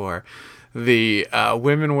respect for? The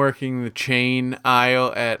women working the chain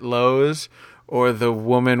aisle at Lowe's, or the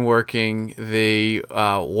woman working the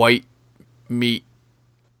white meat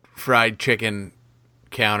fried chicken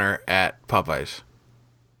counter at Popeyes?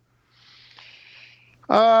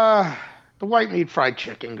 The white meat fried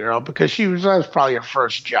chicken girl, because that was probably her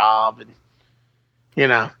first job,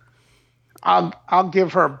 and I'll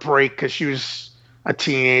give her a break because she was a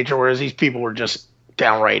teenager, whereas these people were just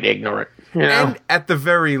downright ignorant. And at the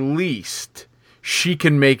very least, she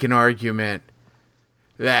can make an argument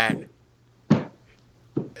that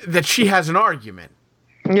she has an argument.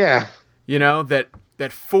 Yeah.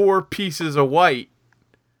 That 4 pieces of white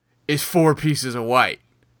is 4 pieces of white.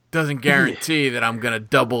 Doesn't guarantee that I'm going to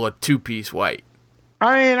double a 2-piece white.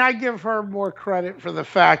 I mean, I give her more credit for the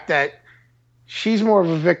fact that she's more of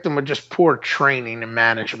a victim of just poor training and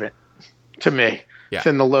management, to me,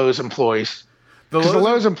 than the Lowe's employees. Because the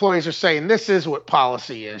Lowe's employees are saying this is what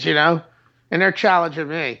policy is, and they're challenging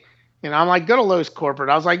me. I'm like, go to Lowe's corporate.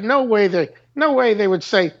 I was like, no way they would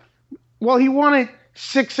say, well, he wanted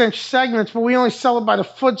 6-inch segments, but we only sell it by the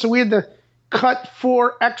foot, so we had to cut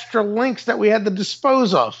 4 extra links that we had to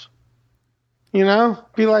dispose of. Be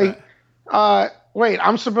like, wait,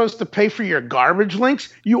 I'm supposed to pay for your garbage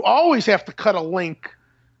links? You always have to cut a link,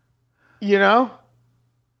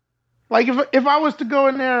 Like if I was to go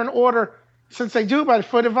in there and order, since they do it by the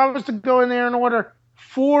foot, if I was to go in there and order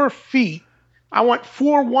 4 feet, I want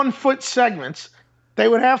 4 1-foot segments, they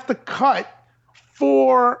would have to cut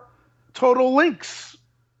 4 total links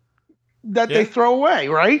that they throw away,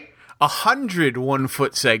 right? 100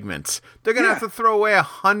 1-foot segments. They're going to have to throw away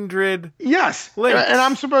 100 links. And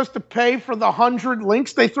I'm supposed to pay for the 100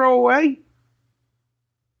 links they throw away?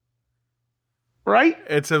 Right?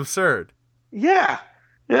 It's absurd. Yeah.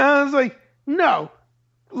 I was like, no.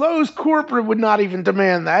 Lowe's corporate would not even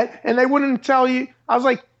demand that, and they wouldn't tell you. I was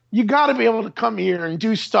like, you got to be able to come here and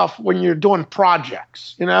do stuff when you're doing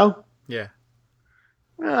projects, Yeah.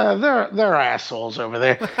 They're assholes over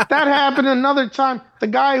there. That happened another time. The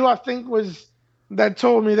guy who I think that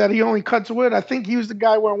told me that he only cuts wood, I think he was the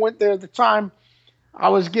guy where I went there at the time I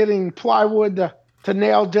was getting plywood to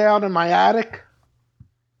nail down in my attic.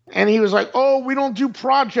 And he was like, oh, we don't do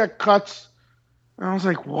project cuts. And I was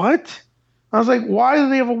like, what? I was like, why do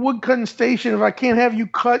they have a wood cutting station if I can't have you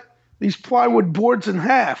cut these plywood boards in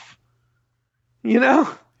half?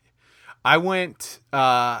 I went...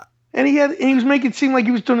 And he was making it seem like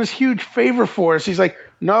he was doing this huge favor for us. He's like,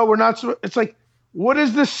 no, we're not. It's like, what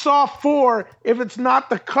is this saw for if it's not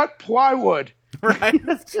to cut plywood? Right.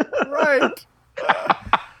 Right.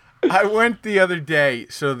 I went the other day.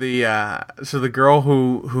 So the girl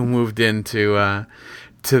who moved into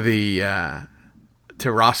to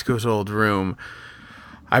Roscoe's old room,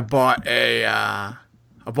 I bought a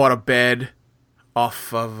bed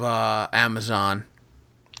off of Amazon.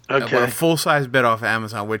 Okay. I bought a full-size bed off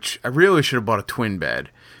Amazon, which I really should have bought a twin bed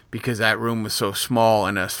because that room was so small,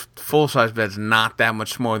 and a full-size bed's not that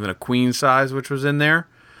much smaller than a queen size, which was in there.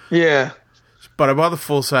 Yeah. But I bought the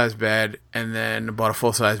full-size bed, and then I bought a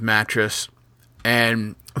full-size mattress,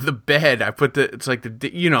 and the bed, it's like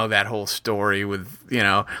that whole story with,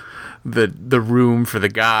 the room for the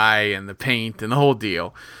guy and the paint and the whole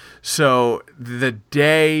deal. So the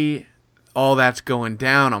day all that's going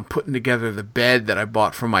down, I'm putting together the bed that I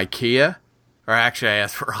bought from IKEA. Or actually, I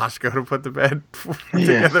asked for Roscoe to put the bed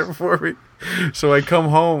together for me. So I come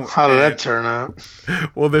home. How did that turn out?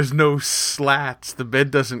 Well, there's no slats. The bed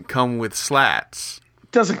doesn't come with slats.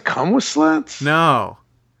 It doesn't come with slats? No,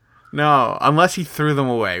 unless he threw them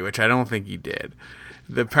away, which I don't think he did.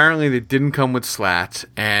 Apparently, they didn't come with slats,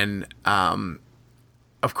 and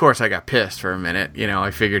of course, I got pissed for a minute.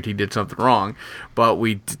 I figured he did something wrong. But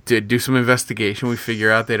we did do some investigation. We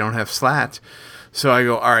figure out they don't have slats. So I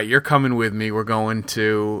go, all right, you're coming with me. We're going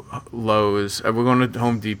to Lowe's. We're going to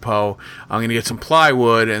Home Depot. I'm going to get some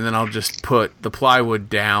plywood, and then I'll just put the plywood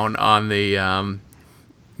down on the,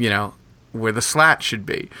 where the slat should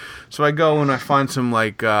be. So I go and I find some,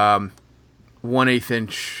 1/8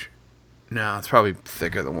 inch. No, it's probably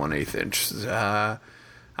thicker than 1/8 inch. I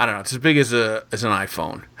don't know. It's as big as an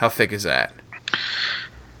iPhone. How thick is that?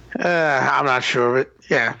 I'm not sure, but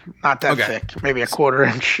yeah, not that thick. Maybe a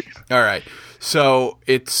 1/4 inch. All right. So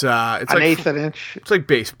it's an 1/8 an inch. It's like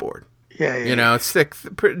baseboard. Yeah. It's thick,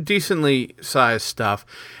 decently sized stuff,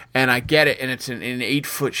 and I get it, and it's an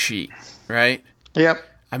 8-foot sheet, right? Yep.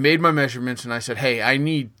 I made my measurements, and I said, hey, I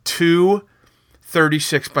need 2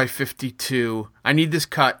 36 by 52. I need this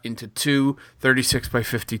cut into 2 36 by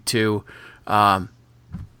 52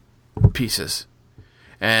 pieces.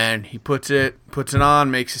 And he puts it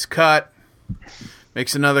on, makes his cut,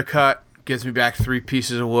 makes another cut, gives me back 3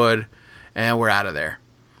 pieces of wood, and we're out of there.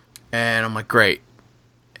 And I'm like, great.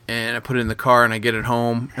 And I put it in the car, and I get it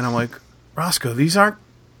home, and I'm like, Roscoe, these aren't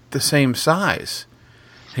the same size.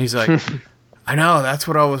 And he's like, I know, that's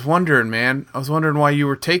what I was wondering, man. I was wondering why you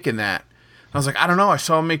were taking that. I was like, I don't know, I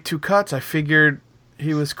saw him make 2 cuts. I figured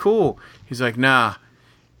he was cool. He's like, nah,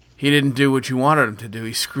 he didn't do what you wanted him to do.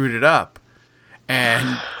 He screwed it up.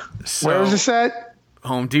 And so, where was this at?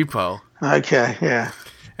 Home Depot. Okay, yeah.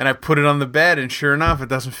 And I put it on the bed, and sure enough, it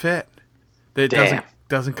doesn't fit. It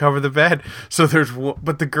doesn't cover the bed. So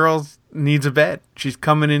but the girl needs a bed. She's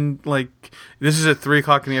coming in this is at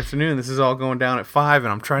 3:00 in the afternoon. This is all going down at 5,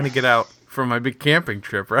 and I'm trying to get out for my big camping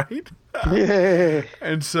trip, right? Yeah.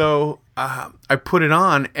 And so I put it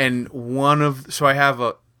on, and I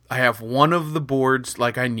have one of the boards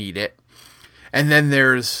like I need it, and then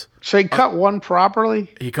there's. So he cut one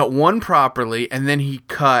properly? He cut one properly, and then he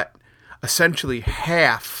cut essentially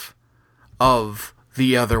half of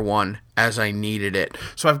the other one as I needed it.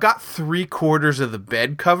 So I've got 3/4 of the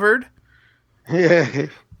bed covered. Yeah.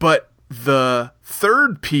 But the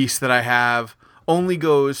third piece that I have only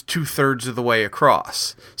goes 2/3 of the way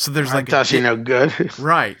across. So there's that does you no good.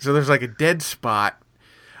 Right. So there's like a dead spot.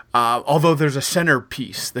 Although there's a center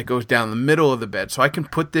piece that goes down the middle of the bed. So I can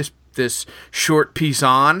put this short piece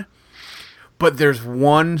on, but there's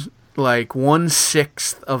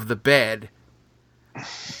 1/6 of the bed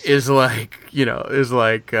is it's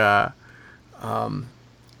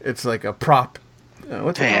like a prop.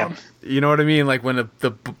 What's it called? You know what I mean? Like when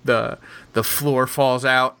the floor falls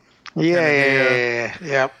out. Yeah.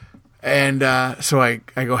 Yep. And so I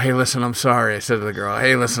go, hey, listen, I'm sorry. I said to the girl,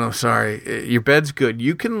 hey, listen, I'm sorry. Your bed's good.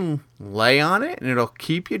 You can lay on it, and it'll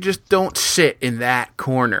keep you. Just don't sit in that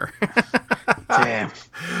corner. Damn.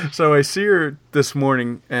 So I see her this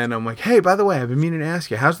morning, and I'm like, hey, by the way, I've been meaning to ask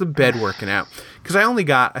you, how's the bed working out? Because I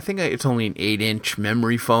think it's only an 8-inch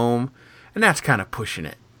memory foam, and that's kind of pushing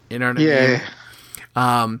it. You know what I mean?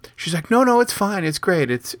 She's like, no, it's fine. It's great.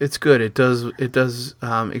 It's good. It does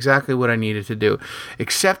exactly what I needed to do.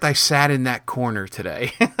 Except I sat in that corner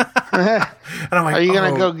today. And I'm like, are you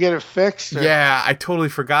going to go get it fixed? Or? Yeah, I totally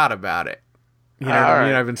forgot about it. You know what I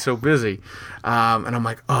mean? I've been so busy. And I'm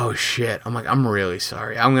like, oh shit. I'm like, I'm really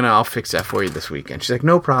sorry. I'll fix that for you this weekend. She's like,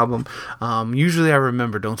 no problem. Usually I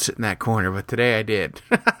remember don't sit in that corner, but today I did.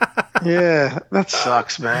 Yeah, that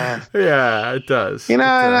sucks, man. Yeah, it does. The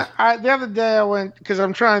other day I went, because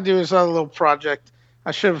I'm trying to do this other little project. I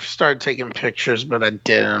should have started taking pictures, but I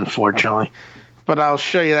didn't, unfortunately. But I'll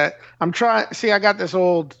show you that. I got this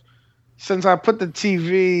old, since I put the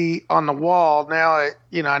TV on the wall, now I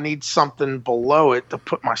need something below it to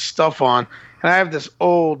put my stuff on. And I have this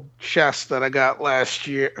old chest that I got a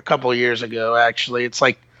couple of years ago, actually. It's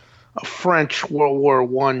like a French World War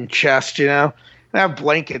I chest, I have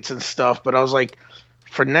blankets and stuff, but I was like,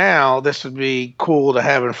 for now, this would be cool to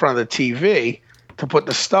have in front of the TV to put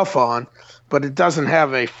the stuff on, but it doesn't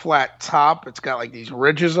have a flat top. It's got like these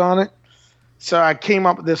ridges on it. So I came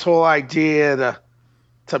up with this whole idea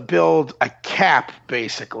to build a cap,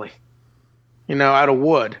 basically, out of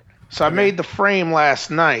wood. So I made the frame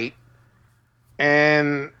last night,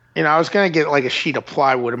 and, I was going to get like a sheet of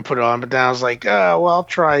plywood and put it on, but then I was like, I'll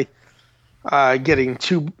try getting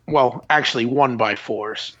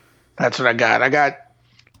 1x4s. That's what I got. I got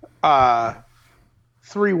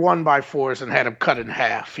 3 1x4s and had them cut in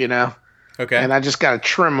half, Okay. And I just got to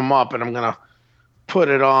trim them up, and I'm going to put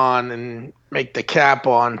it on and make the cap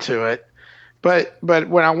onto it. But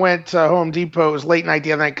when I went to Home Depot, it was late night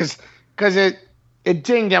the other night because it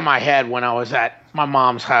dinged in my head when I was at my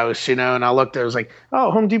mom's house, and I looked there, it was like, oh,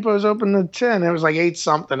 Home Depot's open at 10. It was like 8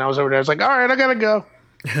 something. I was over there. I was like, all right, I got to go.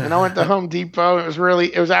 And I went to Home Depot. It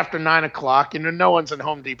was after 9:00. No one's in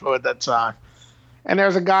Home Depot at that time. And there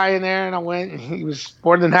was a guy in there, and I went, and he was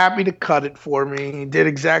more than happy to cut it for me. He did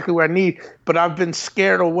exactly what I need. But I've been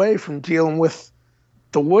scared away from dealing with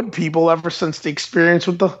the wood people ever since the experience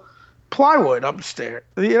with the plywood upstairs.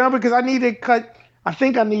 Because I needed cut. I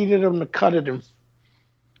think I needed him to cut it in.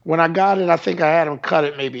 When I got it, I think I had him cut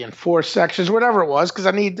it maybe in 4 sections, whatever it was, because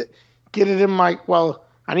I need to get it in I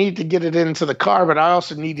needed to get it into the car, but I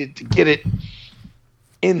also needed to get it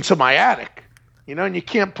into my attic. And you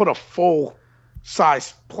can't put a full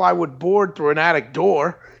size plywood board through an attic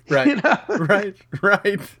door. Right.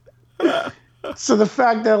 Right. So the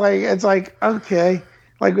fact that it's okay,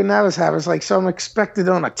 when that was happening, it's so I'm expected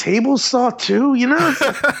on a table saw too,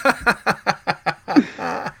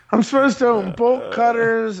 I'm supposed to own bolt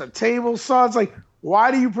cutters, a table saw. It's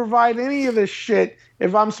why do you provide any of this shit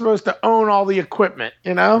if I'm supposed to own all the equipment,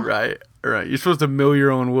 Right. You're supposed to mill your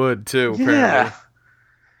own wood too, apparently. Yeah.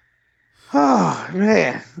 Oh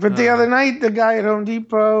man! But the other night, the guy at Home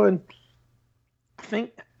Depot, and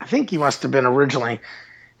I think he must have been originally.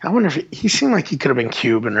 I wonder if he seemed like he could have been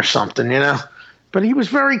Cuban or something, But he was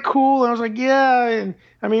very cool. And I was like, yeah.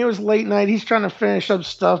 And it was late night. He's trying to finish up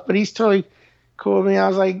stuff, but he's totally cool with me. I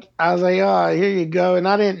was like, oh, here you go. And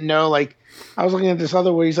I didn't know. I was looking at this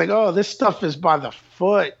other wood. He's like, oh, this stuff is by the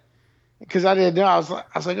foot. Because I didn't know. I was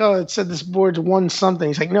like, oh, it said this board's one something.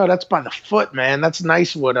 He's like, no, that's by the foot, man. That's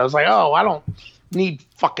nice wood. I was like, oh, I don't need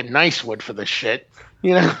fucking nice wood for this shit,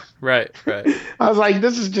 Right. I was like,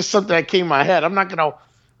 this is just something that came in my head. I'm not gonna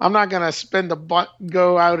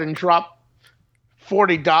go out and drop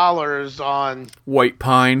 $40 on white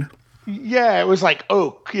pine. Yeah, it was like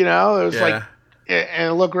oak, It was and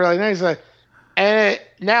it looked really nice. And it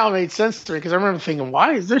now made sense to me because I remember thinking,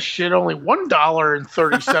 why is this shit only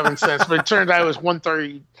 $1.37? But it turned out it was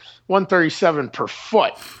 $1.37 per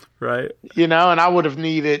foot. Right. And I would have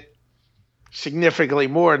needed significantly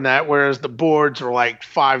more than that, whereas the boards were like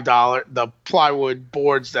 $5. The plywood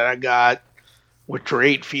boards that I got, which were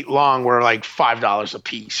 8 feet long, were like $5 a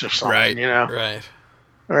piece or something, Right.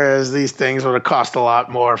 Whereas these things would have cost a lot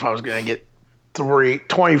more if I was going to get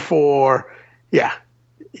 24. Yeah.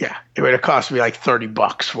 Yeah, it would have cost me like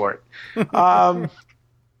 $30 for it.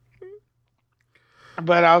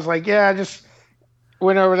 But I was like, yeah, I just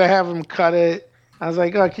went over to have him cut it. I was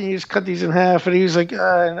like, oh, can you just cut these in half? And he was like,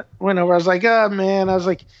 went over. I was like, oh, man. I was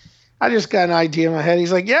like, I just got an idea in my head.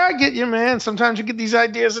 He's like, yeah, I get you, man. Sometimes you get these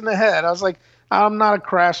ideas in the head. I was like, I'm not a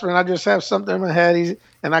craftsman. I just have something in my head,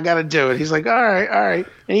 and I got to do it. He's like, all right.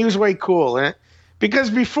 And he was way cool. Because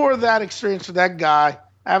before that experience with that guy,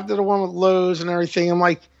 after the one with Lowe's and everything, I'm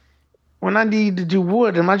like, when I need to do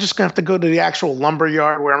wood, am I just going to have to go to the actual lumber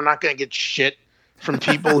yard where I'm not going to get shit from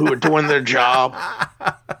people who are doing their job?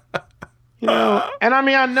 And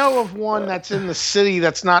I know of one that's in the city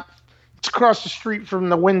that's not, it's across the street from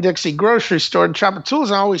the Winn-Dixie grocery store in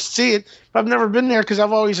Chapatoulas. I always see it, but I've never been there because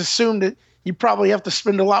I've always assumed that you probably have to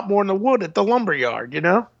spend a lot more on the wood at the lumber yard,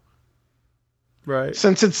 Right.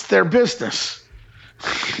 Since it's their business.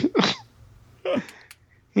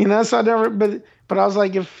 So I never, but I was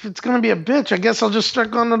like, if it's going to be a bitch, I guess I'll just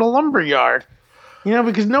start going to the lumber yard.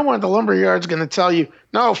 Because no one at the lumber yard is going to tell you,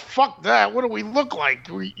 no, fuck that. What do we look like?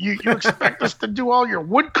 You expect us to do all your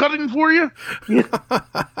wood cutting for you?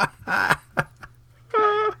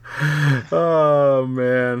 Oh,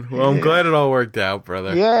 man. Well, I'm glad it all worked out,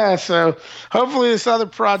 brother. Yeah, so hopefully this other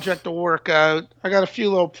project will work out. I got a few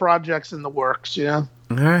little projects in the works, All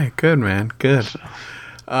right, good, man. Good.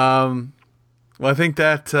 Well, I think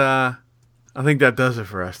that does it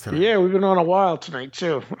for us tonight. Yeah, we've been on a while tonight,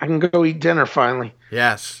 too. I can go eat dinner finally.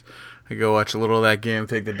 Yes. I go watch a little of that game,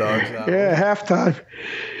 take the dogs out. Yeah, halftime.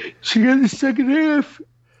 So you got the second half.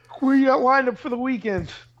 Where you got lined up for the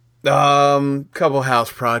weekend? Couple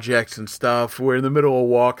house projects and stuff. We're in the middle of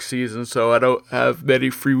walk season, so I don't have many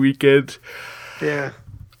free weekends. Yeah.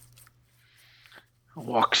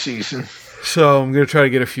 Walk season. So I'm going to try to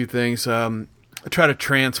get a few things. Try to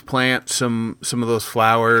transplant some of those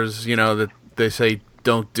flowers, that they say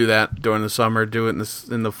don't do that during the summer, do it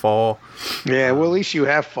in the fall. Yeah, well, at least you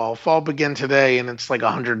have fall. Fall began today, and it's like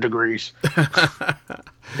 100 degrees.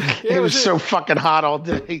 It was so fucking hot all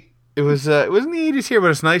day. It was in the 80s here, but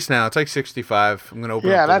it's nice now. It's like 65. I'm going to open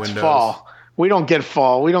up the windows. Yeah, that's fall. We don't get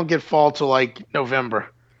fall. We don't get fall till like November.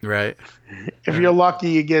 Right. If you're lucky,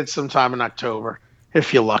 you get it sometime in October.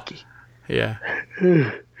 If you're lucky. Yeah.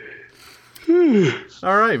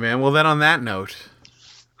 All right, man. Well, then on that note,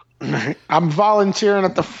 I'm volunteering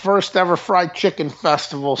at the first ever fried chicken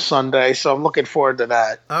festival Sunday, so I'm looking forward to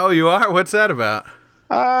that. Oh, you are? What's that about?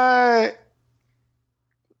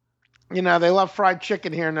 they love fried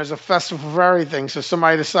chicken here, and there's a festival for everything. So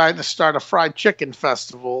somebody decided to start a fried chicken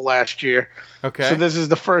festival last year. Okay. So this is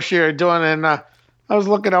the first year doing it. And I was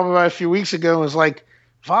looking up about a few weeks ago, and it was like,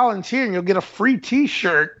 volunteer and you'll get a free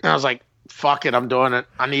T-shirt. And I was like, fuck it, I'm doing it.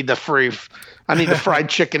 I need the fried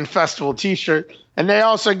chicken festival T-shirt. And they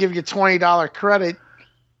also give you $20 credit,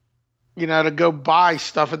 to go buy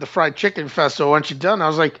stuff at the fried chicken festival. Once you're done, I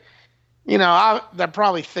was like, they're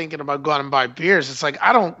probably thinking about going and buy beers. It's like,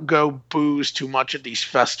 I don't go booze too much at these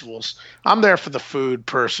festivals. I'm there for the food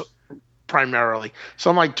primarily.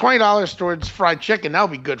 So I'm like, $20 towards fried chicken, that'll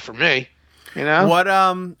be good for me.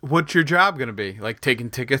 What's your job gonna be? Like taking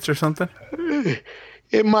tickets or something?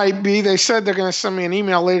 It might be. They said they're gonna send me an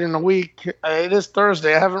email later in the week. It is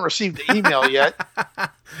Thursday. I haven't received the email yet.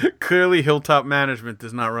 Clearly, Hilltop Management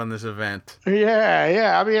does not run this event.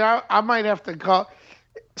 Yeah. I mean, I might have to call.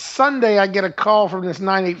 Sunday, I get a call from this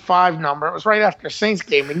 985 number. It was right after Saints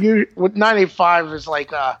game, and 985 is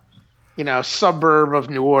like a, suburb of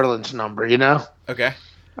New Orleans number. Okay.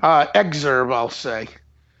 Exurb, I'll say.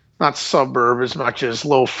 Not suburb as much as a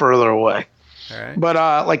little further away. All right.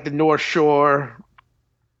 But like the North Shore.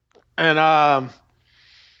 And I'm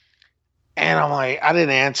like, I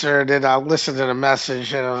didn't answer. Then I listened to the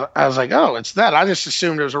message, and I was like, oh, it's that. I just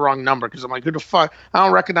assumed it was a wrong number because I'm like, who the fuck? I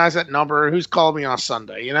don't recognize that number. Who's called me on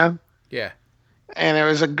Sunday, Yeah. And it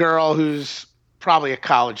was a girl who's probably a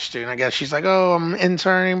college student, I guess. She's like, oh, I'm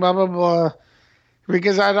interning, blah, blah, blah.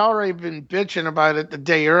 Because I'd already been bitching about it the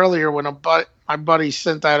day earlier when my buddy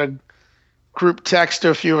sent out a group text to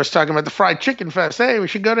a few of us talking about the Fried Chicken Fest. Hey, we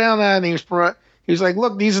should go down there. And he was like,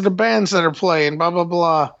 look, these are the bands that are playing, blah, blah,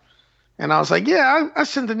 blah. And I was like, yeah, I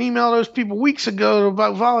sent an email to those people weeks ago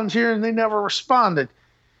about volunteering, and they never responded.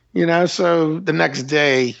 So the next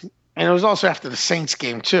day, and it was also after the Saints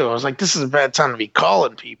game, too. I was like, this is a bad time to be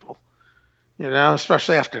calling people,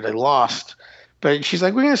 especially after they lost. But she's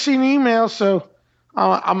like, we're going to see an email, so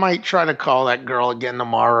I might try to call that girl again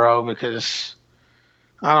tomorrow because,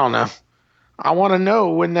 I don't know. I want to know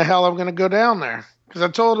when the hell I'm going to go down there. Because I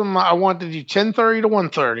told him I wanted to do 10:30 to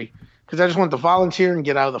 1:30 because I just want to volunteer and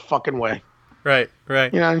get out of the fucking way. Right.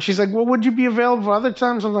 And she's like, well, would you be available for other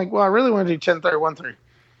times? I'm like, well, I really want to do 10:30, 1:30.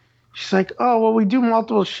 She's like, oh, well, we do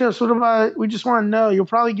multiple shifts. What about, we just want to know. You'll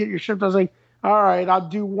probably get your shift. I was like, all right, I'll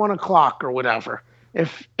do 1 o'clock or whatever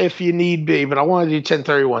if you need be, but I want to do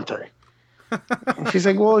 10:30, 1:30. And she's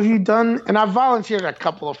like, well, have you done, and I've volunteered at a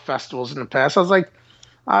couple of festivals in the past. I was like,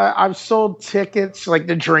 I've sold tickets, like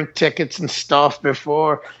the drink tickets and stuff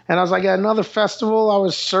before. And I was like, at another festival, I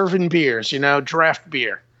was serving beers, draft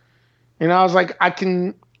beer. I was like, I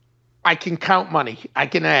can count money. I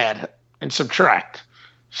can add and subtract.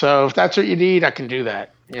 So if that's what you need, I can do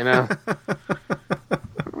that, I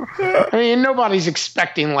mean, nobody's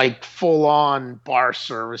expecting like full on bar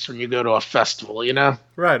service when you go to a festival,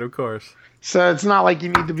 Right, of course. So it's not like you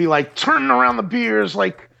need to be like turning around the beers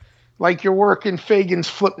like you're working Fagan's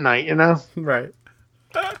flip night, Right.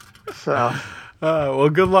 So. Well,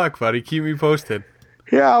 good luck, buddy. Keep me posted.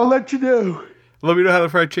 Yeah, I'll let you know. Let me know how the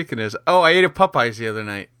fried chicken is. Oh, I ate at Popeyes the other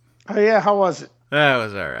night. Oh, yeah? How was it? That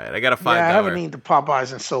was all right. I got a $5. Yeah, I haven't eaten the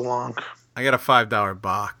Popeyes in so long. I got a $5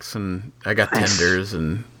 box, and I got tenders,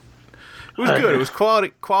 and it was good. It was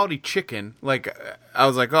quality chicken. Like, I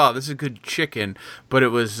was like, oh, this is good chicken, but it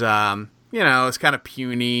was... it's kind of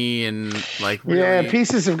puny and like really, yeah,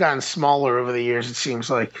 pieces have gotten smaller over the years. It seems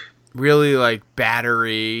like really like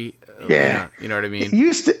battery. Yeah, you know what I mean.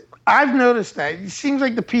 I've noticed that it seems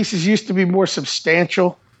like the pieces used to be more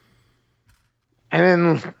substantial, and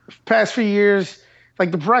then the past few years,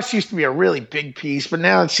 like the breast used to be a really big piece, but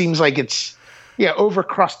now it seems like it's over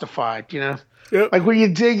crustified. Yep. Like when you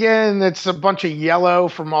dig in, it's a bunch of yellow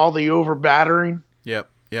from all the over battering. Yep.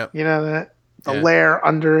 The layer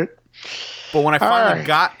under it. But when I finally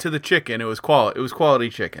got to the chicken, it was quality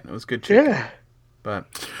chicken. It was good chicken. Yeah. But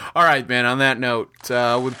all right, man. On that note,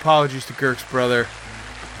 with apologies to Kirk's brother,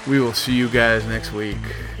 we will see you guys next week.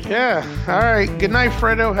 Yeah. All right. Good night,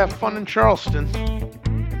 Fredo. Have fun in Charleston.